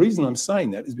 And the reason I'm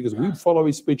saying that is because we follow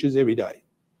his speeches every day.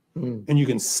 And you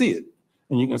can see it.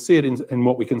 And you can see it in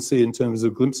what we can see in terms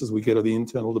of glimpses we get of the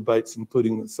internal debates,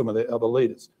 including some of the other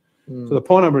leaders. So the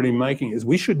point I'm really making is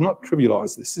we should not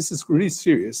trivialise this. This is really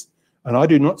serious. And I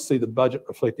do not see the budget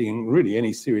reflecting really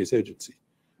any serious urgency.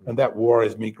 And that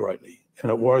worries me greatly. And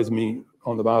it worries me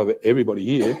on the part of everybody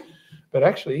here, but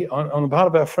actually on the part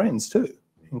of our friends too,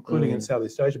 including in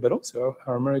Southeast Asia, but also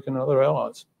our American and other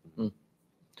allies.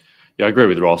 Yeah, I agree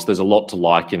with Ross. There's a lot to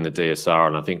like in the DSR,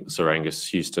 and I think Sir Angus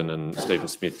Houston and Stephen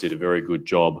Smith did a very good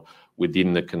job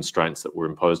within the constraints that were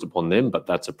imposed upon them, but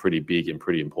that's a pretty big and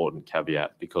pretty important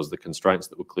caveat, because the constraints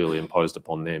that were clearly imposed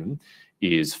upon them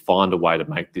is find a way to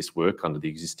make this work under the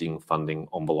existing funding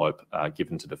envelope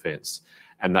given to defence.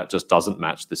 And that just doesn't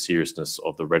match the seriousness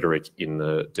of the rhetoric in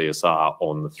the DSR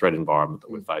on the threat environment that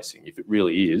we're facing. If it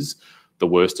really is the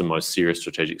worst and most serious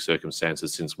strategic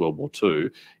circumstances since World War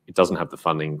II, it doesn't have the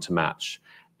funding to match.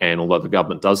 And although the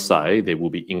government does say there will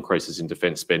be increases in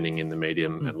defence spending in the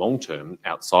medium and long term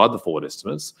outside the forward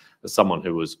estimates, as someone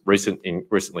who was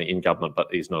recently in government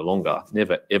but is no longer,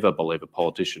 never ever believe a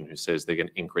politician who says they're going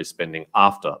to increase spending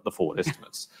after the forward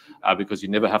estimates, because you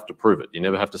never have to prove it. You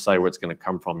never have to say where it's going to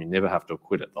come from. You never have to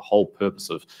acquit it. The whole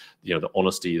purpose of the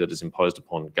honesty that is imposed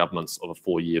upon governments of a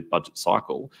 4-year budget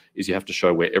cycle is you have to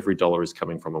show where every dollar is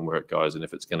coming from and where it goes, and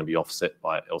if it's going to be offset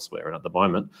by elsewhere. And at the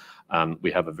moment,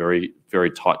 we have a very, very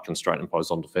tight constraint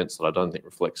imposed on defence that I don't think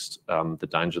reflects the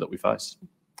danger that we face.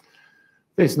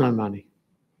 There's no money.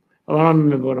 Well, I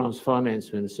remember when I was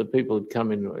finance minister, people would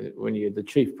come in when you're the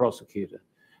chief prosecutor,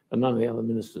 and none of the other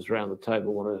ministers around the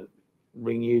table want to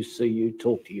ring you, see you,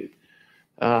 talk to you.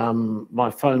 My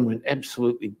phone went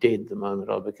absolutely dead the moment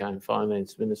I became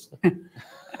finance minister.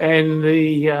 And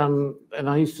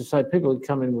I used to say people would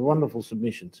come in with wonderful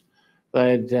submissions.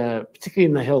 They'd particularly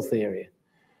in the health area,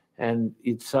 and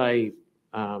you'd say,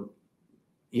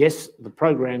 yes, the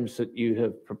programs that you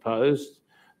have proposed,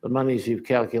 the monies you've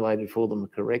calculated for them are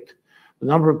correct. The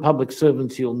number of public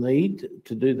servants you'll need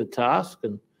to do the task,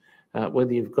 and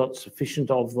whether you've got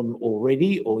sufficient of them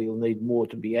already or you'll need more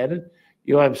to be added,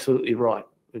 you're absolutely right.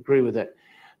 I agree with that.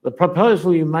 The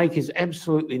proposal you make is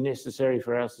absolutely necessary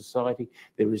for our society.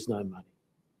 There is no money.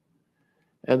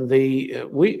 And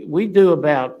we do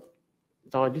about,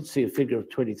 I did see a figure of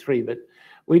 23, but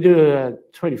we do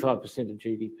 25% of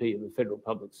GDP in the federal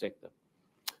public sector.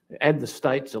 Add the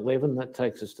states 11, that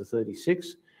takes us to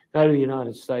 36. Go to the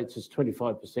United States, it's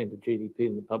 25% of GDP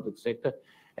in the public sector.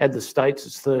 Add the states,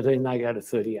 it's 13, they go to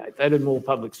 38. They do more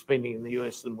public spending in the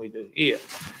US than we do here.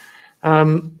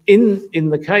 In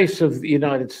the case of the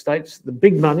United States, the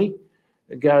big money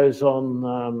goes on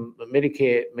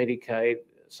Medicare, Medicaid,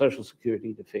 Social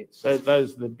Security, defence. So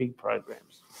those are the big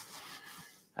programs.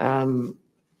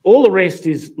 All the rest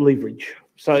is leverage.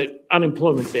 So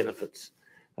unemployment benefits.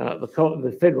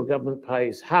 The federal government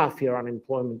pays half your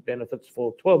unemployment benefits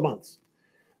for 12 months.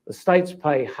 The states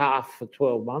pay half for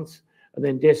 12 months and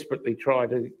then desperately try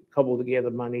to cobble together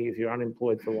money if you're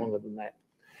unemployed for longer than that.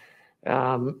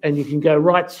 And you can go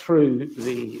right through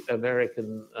the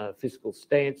American fiscal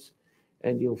stance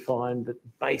and you'll find that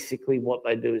basically what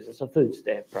they do is it's a food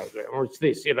stamp program, or it's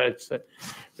this, you know,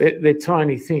 they're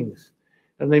tiny things.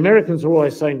 And the Americans are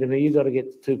always saying to me, you've got to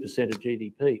get to 2% of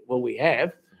GDP. Well, we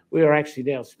have. We are actually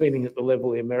now spending at the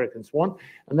level the Americans want,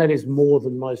 and that is more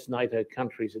than most NATO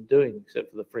countries are doing,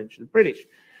 except for the French and the British.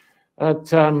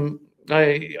 But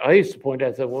I used to point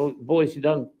out that, well, boys, you've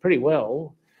done pretty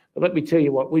well, but let me tell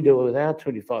you what we do with our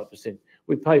 25%.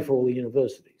 We pay for all the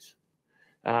universities.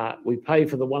 We pay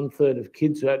for the 1/3 of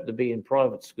kids who happen to be in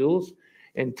private schools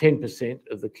and 10%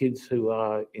 of the kids who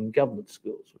are in government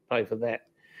schools. We pay for that.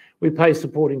 We pay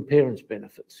supporting parents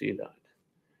benefits, you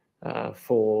don't,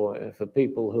 for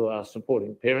people who are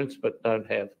supporting parents but don't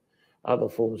have other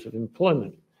forms of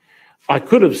employment. I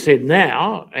could have said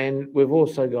now, and we've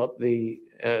also got the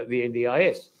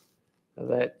NDIS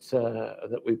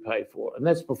that we pay for, and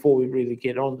that's before we really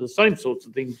get on to the same sorts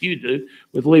of things you do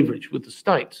with leverage with the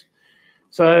states.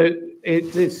 So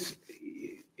it's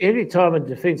every time a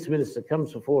defence minister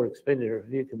comes before Expenditure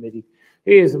Review Committee,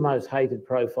 he is the most hated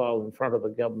profile in front of the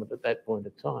government at that point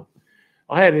in time.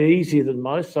 I had it easier than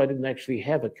most. So I didn't actually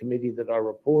have a committee that I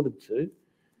reported to,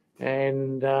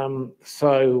 and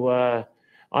so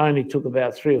I only took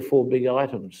about 3 or 4 big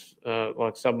items,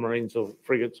 like submarines or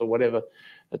frigates or whatever,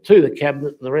 to the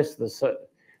cabinet, and the rest of the.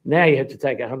 Now you have to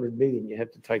take 100 million. You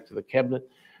have to take to the cabinet.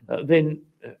 Then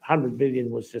 100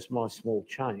 million was just my small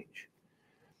change.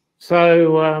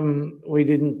 So we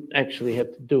didn't actually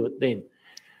have to do it then.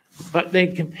 But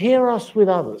then compare us with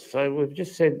others. So we've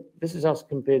just said this is us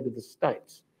compared to the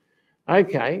states.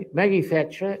 Okay, Maggie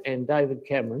Thatcher and David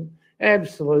Cameron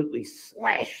absolutely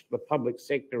slashed the public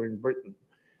sector in Britain,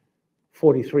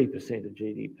 43% of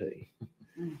GDP.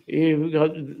 You've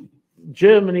got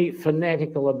Germany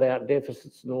fanatical about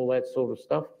deficits and all that sort of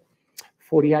stuff,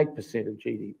 48% of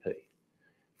GDP.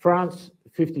 France,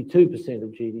 52%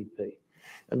 of GDP.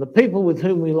 And the people with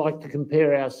whom we like to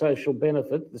compare our social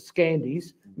benefit, the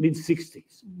Scandies,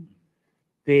 mid-60s.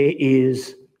 There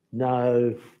is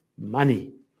no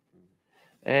money.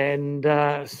 And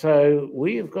so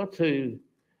we have got to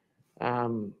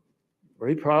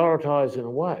reprioritise in a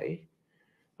way.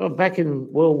 Well, back in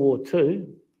World War II,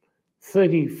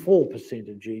 34%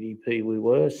 of GDP we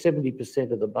were,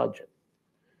 70% of the budget.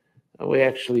 We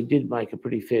actually did make a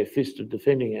pretty fair fist of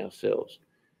defending ourselves.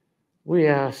 We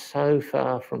are so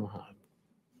far from home.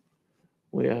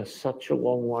 We are such a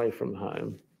long way from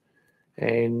home.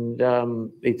 And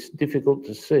it's difficult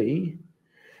to see,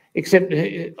 except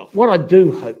what I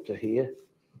do hope to hear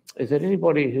is that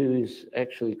anybody who is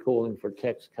actually calling for a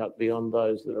tax cut beyond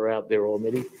those that are out there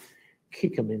already,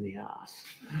 kick them in the arse.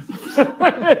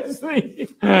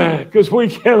 Because we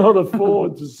cannot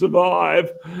afford to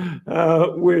survive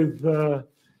with the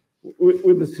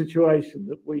situation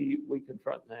that we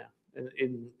confront now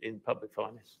in public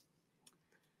finance.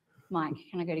 Mike,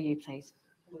 can I go to you, please?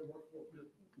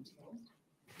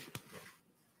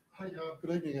 Hi,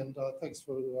 good evening, and thanks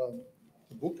for the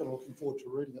book, and I'm looking forward to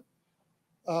reading it.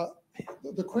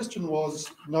 The question was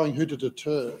knowing who to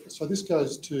deter. So this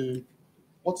goes to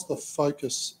what's the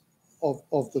focus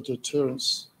of the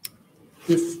deterrence?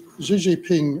 If Xi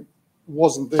Jinping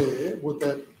wasn't there, would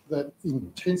that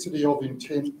intensity of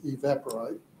intent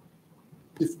evaporate?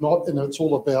 If not, and it's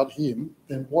all about him,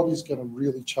 then what is going to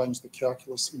really change the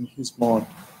calculus in his mind?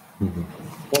 Mm-hmm.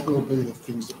 What will be the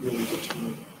things that really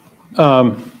determine?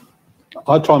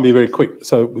 I'll try and be very quick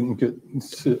so we can get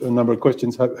a number of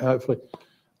questions, hopefully.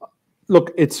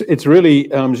 Look, it's really, Xi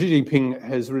Jinping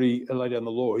has really laid down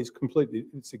the law. He's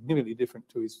significantly different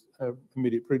to his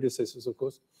immediate predecessors, of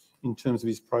course, in terms of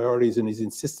his priorities and his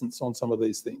insistence on some of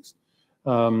these things.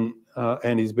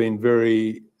 And he's been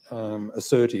very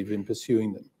assertive in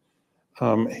pursuing them.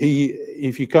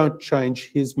 If you can't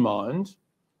change his mind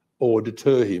or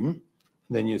deter him,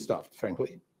 then you're stuffed,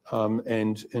 frankly.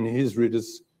 And his writ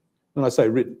is, when I say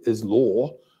writ is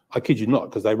law, I kid you not,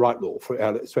 because they write law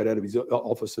straight out of his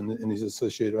office and his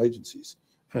associated agencies.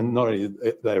 And not only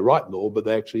do they write law, but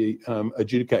they actually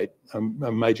adjudicate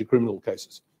major criminal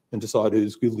cases and decide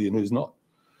who's guilty and who's not.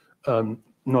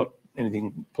 Not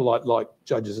anything polite like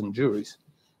judges and juries.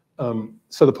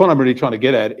 So the point I'm really trying to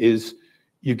get at is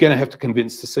you're going to have to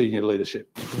convince the senior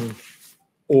leadership.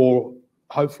 Or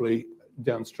hopefully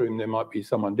downstream there might be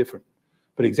someone different.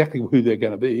 But exactly who they're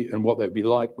going to be and what they'll be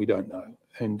like, we don't know.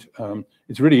 And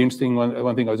it's really interesting.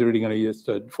 One thing I was reading only just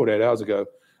 48 hours ago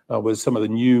was some of the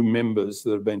new members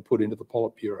that have been put into the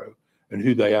Politburo and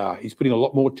who they are. He's putting a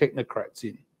lot more technocrats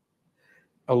in,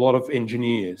 a lot of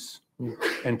engineers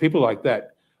and people like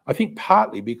that. I think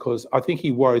partly because I think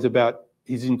he worries about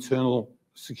his internal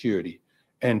security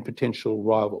and potential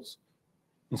rivals.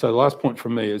 And so the last point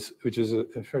from me is, which is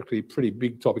effectively a pretty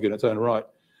big topic in its own right,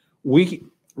 we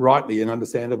rightly and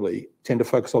understandably tend to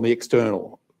focus on the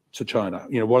external to China.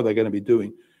 You know, what are they going to be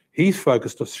doing? He's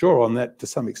focused, sure, on that to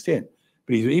some extent,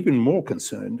 but he's even more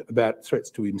concerned about threats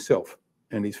to himself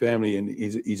and his family and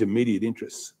his immediate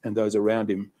interests and those around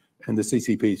him and the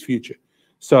CCP's future.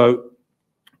 So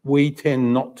we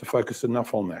tend not to focus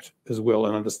enough on that as well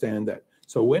and understand that.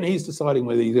 So when he's deciding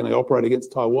whether he's going to operate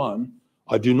against Taiwan,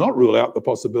 I do not rule out the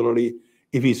possibility,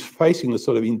 if he's facing the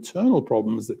sort of internal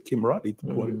problems that Kim rightly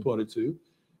pointed to,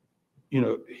 you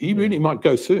know, he really might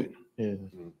go soon. Yeah.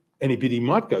 And he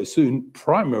might go soon,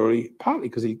 partly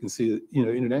because he can see, you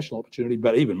know, international opportunity,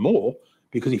 but even more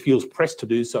because he feels pressed to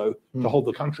do so to hold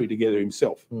the country together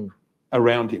himself,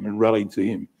 around him and rallying to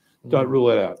him. Don't rule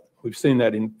that out. We've seen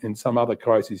that in some other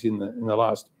crises in the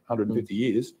last 150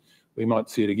 years. We might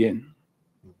see it again.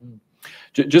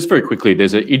 Just very quickly,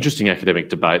 there's an interesting academic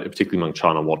debate, particularly among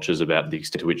China watchers, about the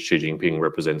extent to which Xi Jinping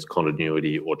represents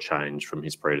continuity or change from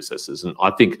his predecessors. And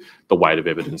I think the weight of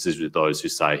evidence is with those who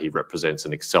say he represents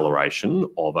an acceleration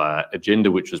of an agenda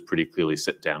which was pretty clearly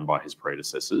set down by his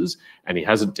predecessors, and he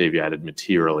hasn't deviated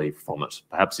materially from it.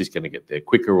 Perhaps he's going to get there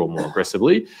quicker or more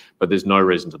aggressively, but there's no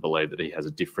reason to believe that he has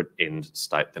a different end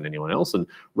state than anyone else. And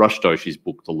Rush Doshi's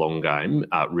book, The Long Game,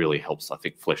 really helps, I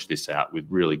think, flesh this out with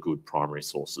really good primary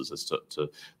sources as to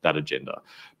that agenda.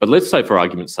 But let's say, for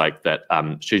argument's sake, that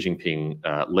Xi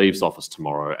Jinping leaves office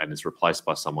tomorrow and is replaced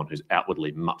by someone who's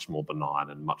outwardly much more benign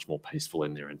and much more peaceful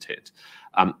in their intent.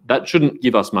 That shouldn't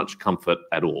give us much comfort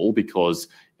at all because,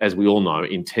 as we all know,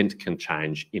 intent can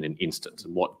change in an instant.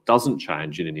 And what doesn't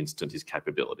change in an instant is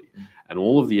capability. And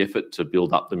all of the effort to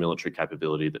build up the military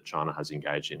capability that China has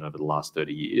engaged in over the last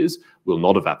 30 years will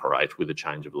not evaporate with a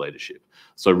change of leadership.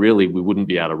 So really, we wouldn't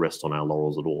be able to rest on our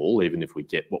laurels at all, even if we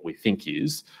get what we think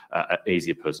is an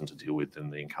easier person to deal with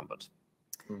than the incumbent.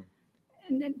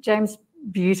 And James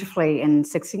beautifully and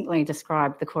succinctly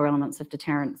described the core elements of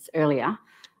deterrence earlier.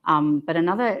 But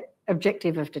another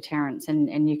objective of deterrence,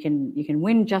 and you can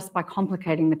win just by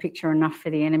complicating the picture enough for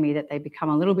the enemy that they become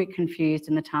a little bit confused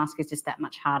and the task is just that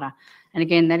much harder. And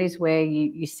again, that is where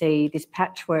you see this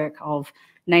patchwork of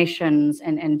nations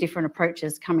and different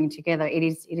approaches coming together. It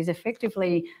is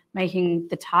effectively making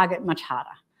the target much harder,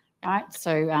 right?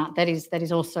 So that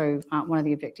is also one of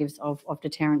the objectives of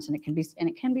deterrence, and it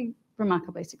can be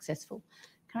remarkably successful.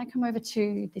 Can I come over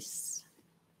to this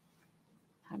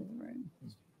part of the room?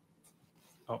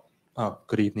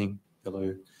 Good evening,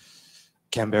 fellow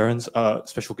Canberrans.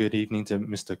 Special good evening to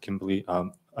Mr. Kimberley,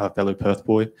 fellow Perth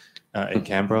boy in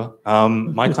Canberra.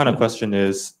 My kind of question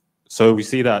is, so we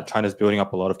see that China's building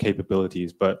up a lot of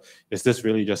capabilities, but is this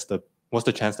really just what's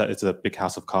the chance that it's a big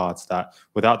house of cards that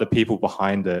without the people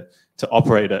behind it to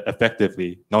operate it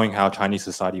effectively, knowing how Chinese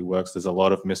society works, there's a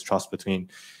lot of mistrust between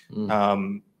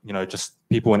you know, just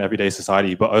people in everyday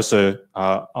society, but also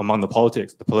among the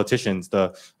politicians,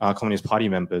 the Communist Party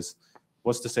members.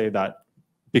 What's to say that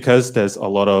because there's a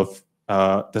lot of,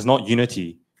 there's not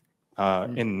unity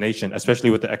in the nation,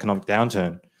 especially with the economic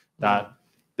downturn, that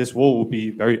this war will be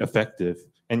very effective.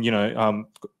 And, you know,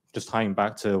 just tying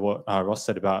back to what Ross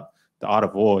said about the art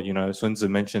of war, you know, Sun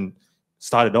Tzu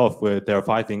started off with there are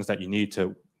 5 things that you need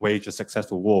to wage a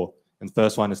successful war. And the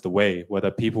first one is the way, whether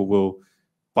people will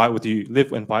fight with you,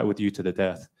 live and fight with you to the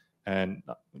death. And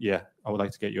yeah, I would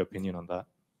like to get your opinion on that.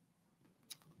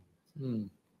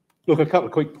 Look, a couple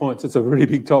of quick points. It's a really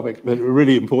big topic, but a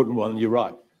really important one. You're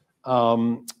right.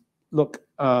 Look,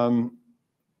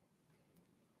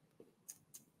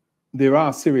 there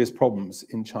are serious problems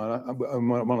in China. And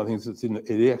one of the things that's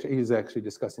it is actually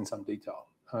discussed in some detail.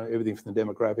 Everything from the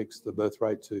demographics, the birth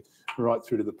rate, to right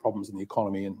through to the problems in the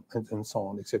economy and so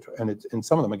on, etc. And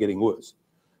some of them are getting worse.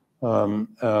 One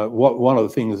of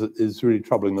the things that is really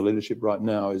troubling the leadership right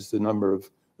now is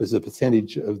the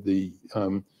percentage of the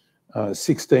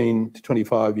 16 to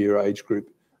 25-year age group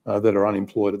that are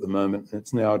unemployed at the moment. And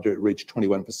it's now reached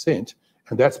 21%.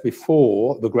 And that's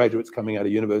before the graduates coming out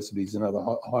of universities and other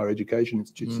higher education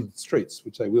institutes in the streets,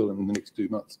 which they will in the next 2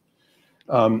 months.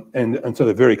 And so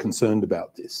they're very concerned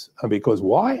about this. Because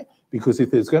why? Because if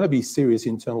there's going to be serious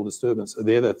internal disturbance,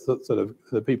 they're the sort of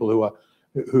the people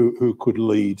who could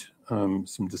lead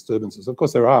some disturbances. Of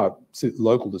course, there are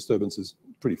local disturbances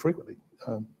pretty frequently,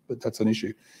 but that's an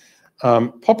issue.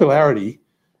 Popularity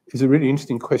is a really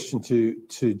interesting question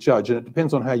to judge, and it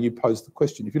depends on how you pose the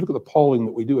question. If you look at the polling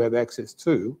that we do have access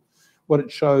to, what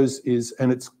it shows is,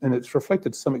 and it's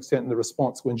reflected to some extent in the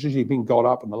response when Xi Jinping got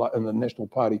up in the National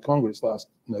Party Congress last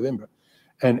November,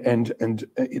 and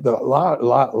the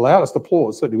loudest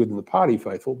applause, certainly within the party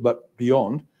faithful, but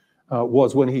beyond,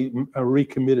 was when he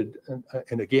recommitted,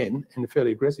 and again in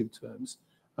fairly aggressive terms,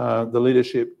 the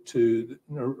leadership to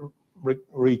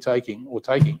taking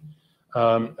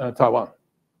Taiwan.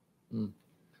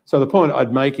 So the point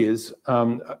I'd make is,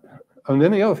 and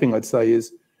then the other thing I'd say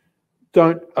is,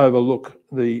 don't overlook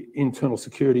the internal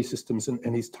security systems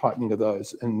and his tightening of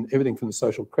those, and everything from the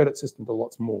social credit system to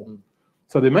lots more.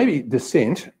 So there may be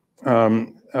dissent. The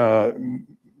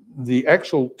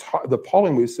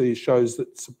polling we see shows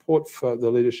that support for the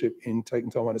leadership in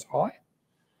taking Taiwan is high,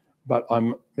 but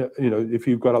if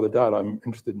you've got other data, I'm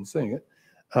interested in seeing it.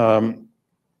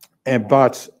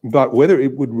 But whether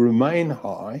it would remain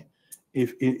high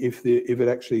if it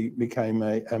actually became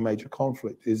a major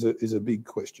conflict is a big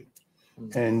question,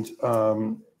 and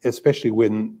especially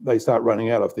when they start running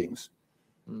out of things,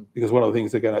 because one of the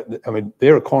things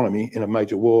their economy in a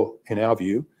major war, in our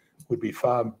view, would be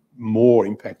far more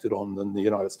impacted on than the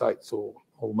United States or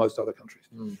most other countries.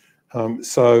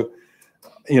 So,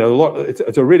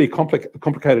 it's a really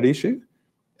complicated issue,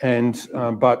 and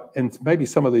maybe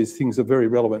some of these things are very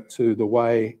relevant to the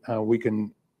way we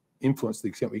can influence, to the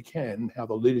extent we can, how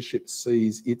the leadership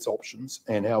sees its options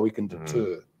and how we can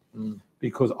deter.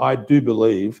 Because I do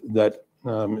believe that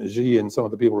Xi and some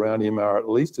of the people around him are at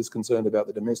least as concerned about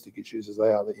the domestic issues as they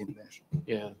are the international.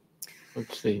 Yeah,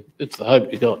 it's the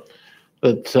hope you got.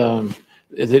 But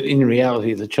that in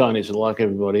reality, the Chinese are like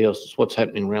everybody else. It's what's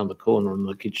happening around the corner on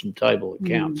the kitchen table that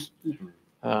counts,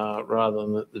 rather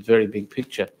than the very big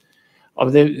picture.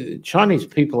 The Chinese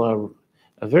people are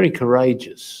very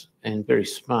courageous and very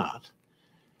smart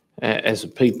as a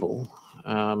people,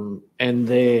 and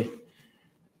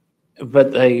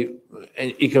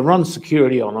you can run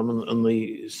security on them, and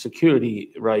the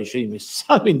security regime is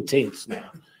so intense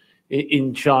now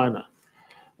in China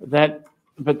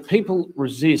but people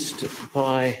resist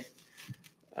by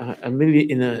a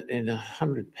million in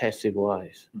 100 passive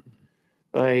ways.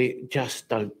 They just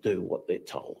don't do what they're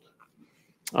told.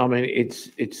 I mean,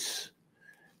 it's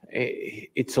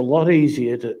a lot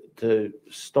easier to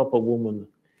stop a woman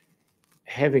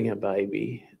having a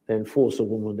baby than force a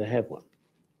woman to have one.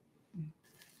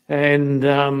 And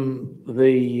the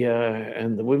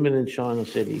women in China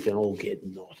said, "You can all get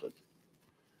knotted."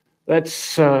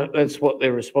 That's what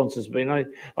their response has been.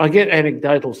 I get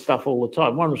anecdotal stuff all the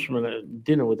time. One was from a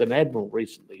dinner with an admiral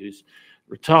recently who's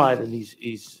retired, and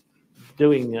he's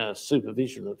doing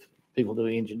supervision of people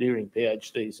doing engineering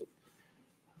PhDs.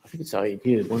 I think it's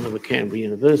ANU, one of the Canberra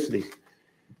universities.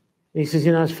 And he says,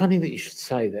 it's funny that you should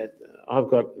say that. I've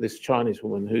got this Chinese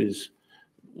woman who's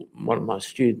one of my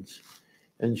students,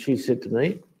 and she said to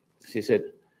me,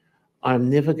 "I'm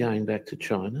never going back to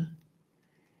China,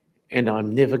 and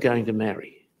I'm never going to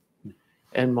marry.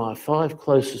 And my 5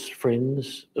 closest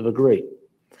friends have agreed."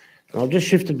 And I've just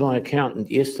shifted my accountant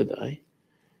yesterday,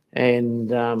 and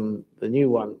the new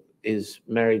one is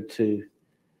married to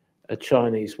a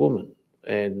Chinese woman.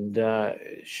 And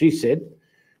she said,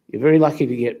 "You're very lucky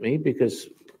to get me, because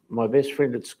my best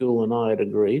friend at school and I had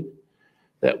agreed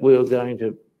that we were going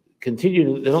to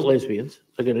continue they're not lesbians,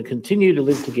 they're going to continue to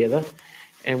live together,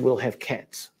 and we'll have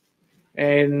cats.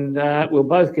 And we'll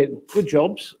both get good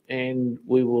jobs, and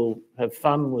we will have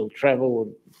fun, we'll travel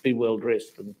and be well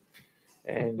dressed and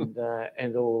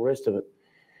all the rest of it."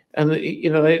 And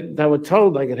they were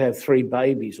told they could have 3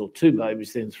 babies or 2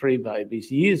 babies, then 3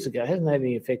 babies years ago. It hasn't had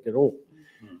any effect at all.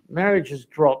 Marriage has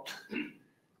dropped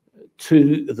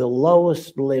to the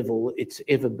lowest level it's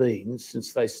ever been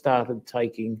since they started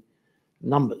taking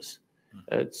numbers.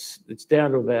 It's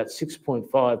down to about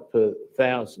 6.5 per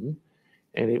 1,000.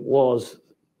 And it was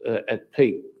at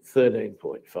peak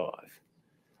 13.5.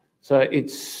 So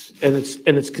it's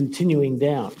continuing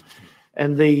down,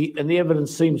 and the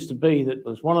evidence seems to be that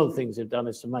one of the things they've done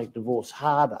is to make divorce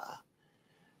harder,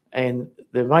 and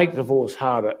they make divorce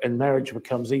harder, and marriage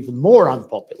becomes even more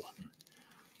unpopular.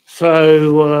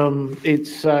 So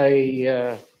these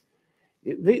are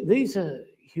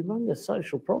humongous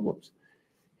social problems.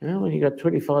 When you've got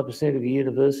 25% of your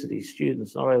university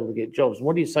students not able to get jobs,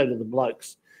 what do you say to the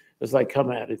blokes as they come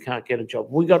out who can't get a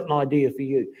job? "We got an idea for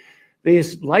you.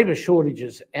 There's labour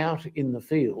shortages out in the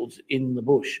fields, in the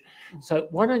bush. So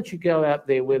why don't you go out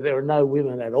there where there are no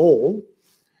women at all,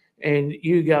 and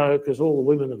you go, because all the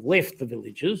women have left the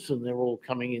villages and they're all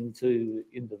coming into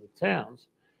the towns.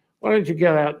 Why don't you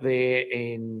go out there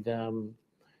and,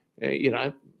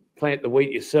 plant the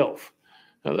wheat yourself.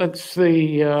 That's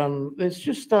the,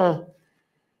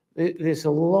 there's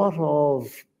a lot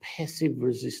of passive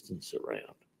resistance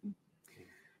around.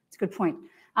 It's a good point.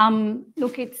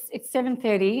 Look, it's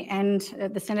 7:30 and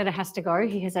the senator has to go.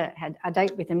 He has had a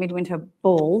date with a midwinter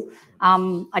ball.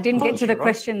 I didn't get to the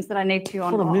questions that I need to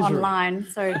online.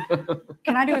 So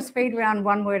can I do a speed round?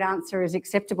 One word answer is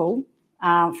acceptable.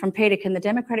 From Peter, can the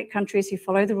democratic countries who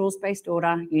follow the rules-based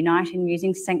order unite in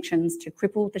using sanctions to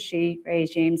cripple the Xi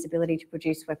regime's ability to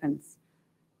produce weapons?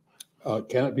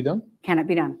 Can it be done? Can it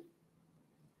be done?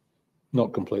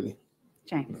 Not completely.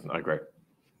 James? I agree.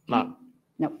 No.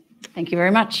 No. Thank you very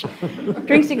much.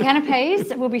 Drinks and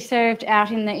canapes will be served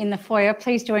out in the foyer.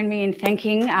 Please join me in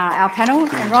thanking our panel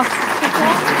and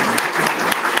Ross.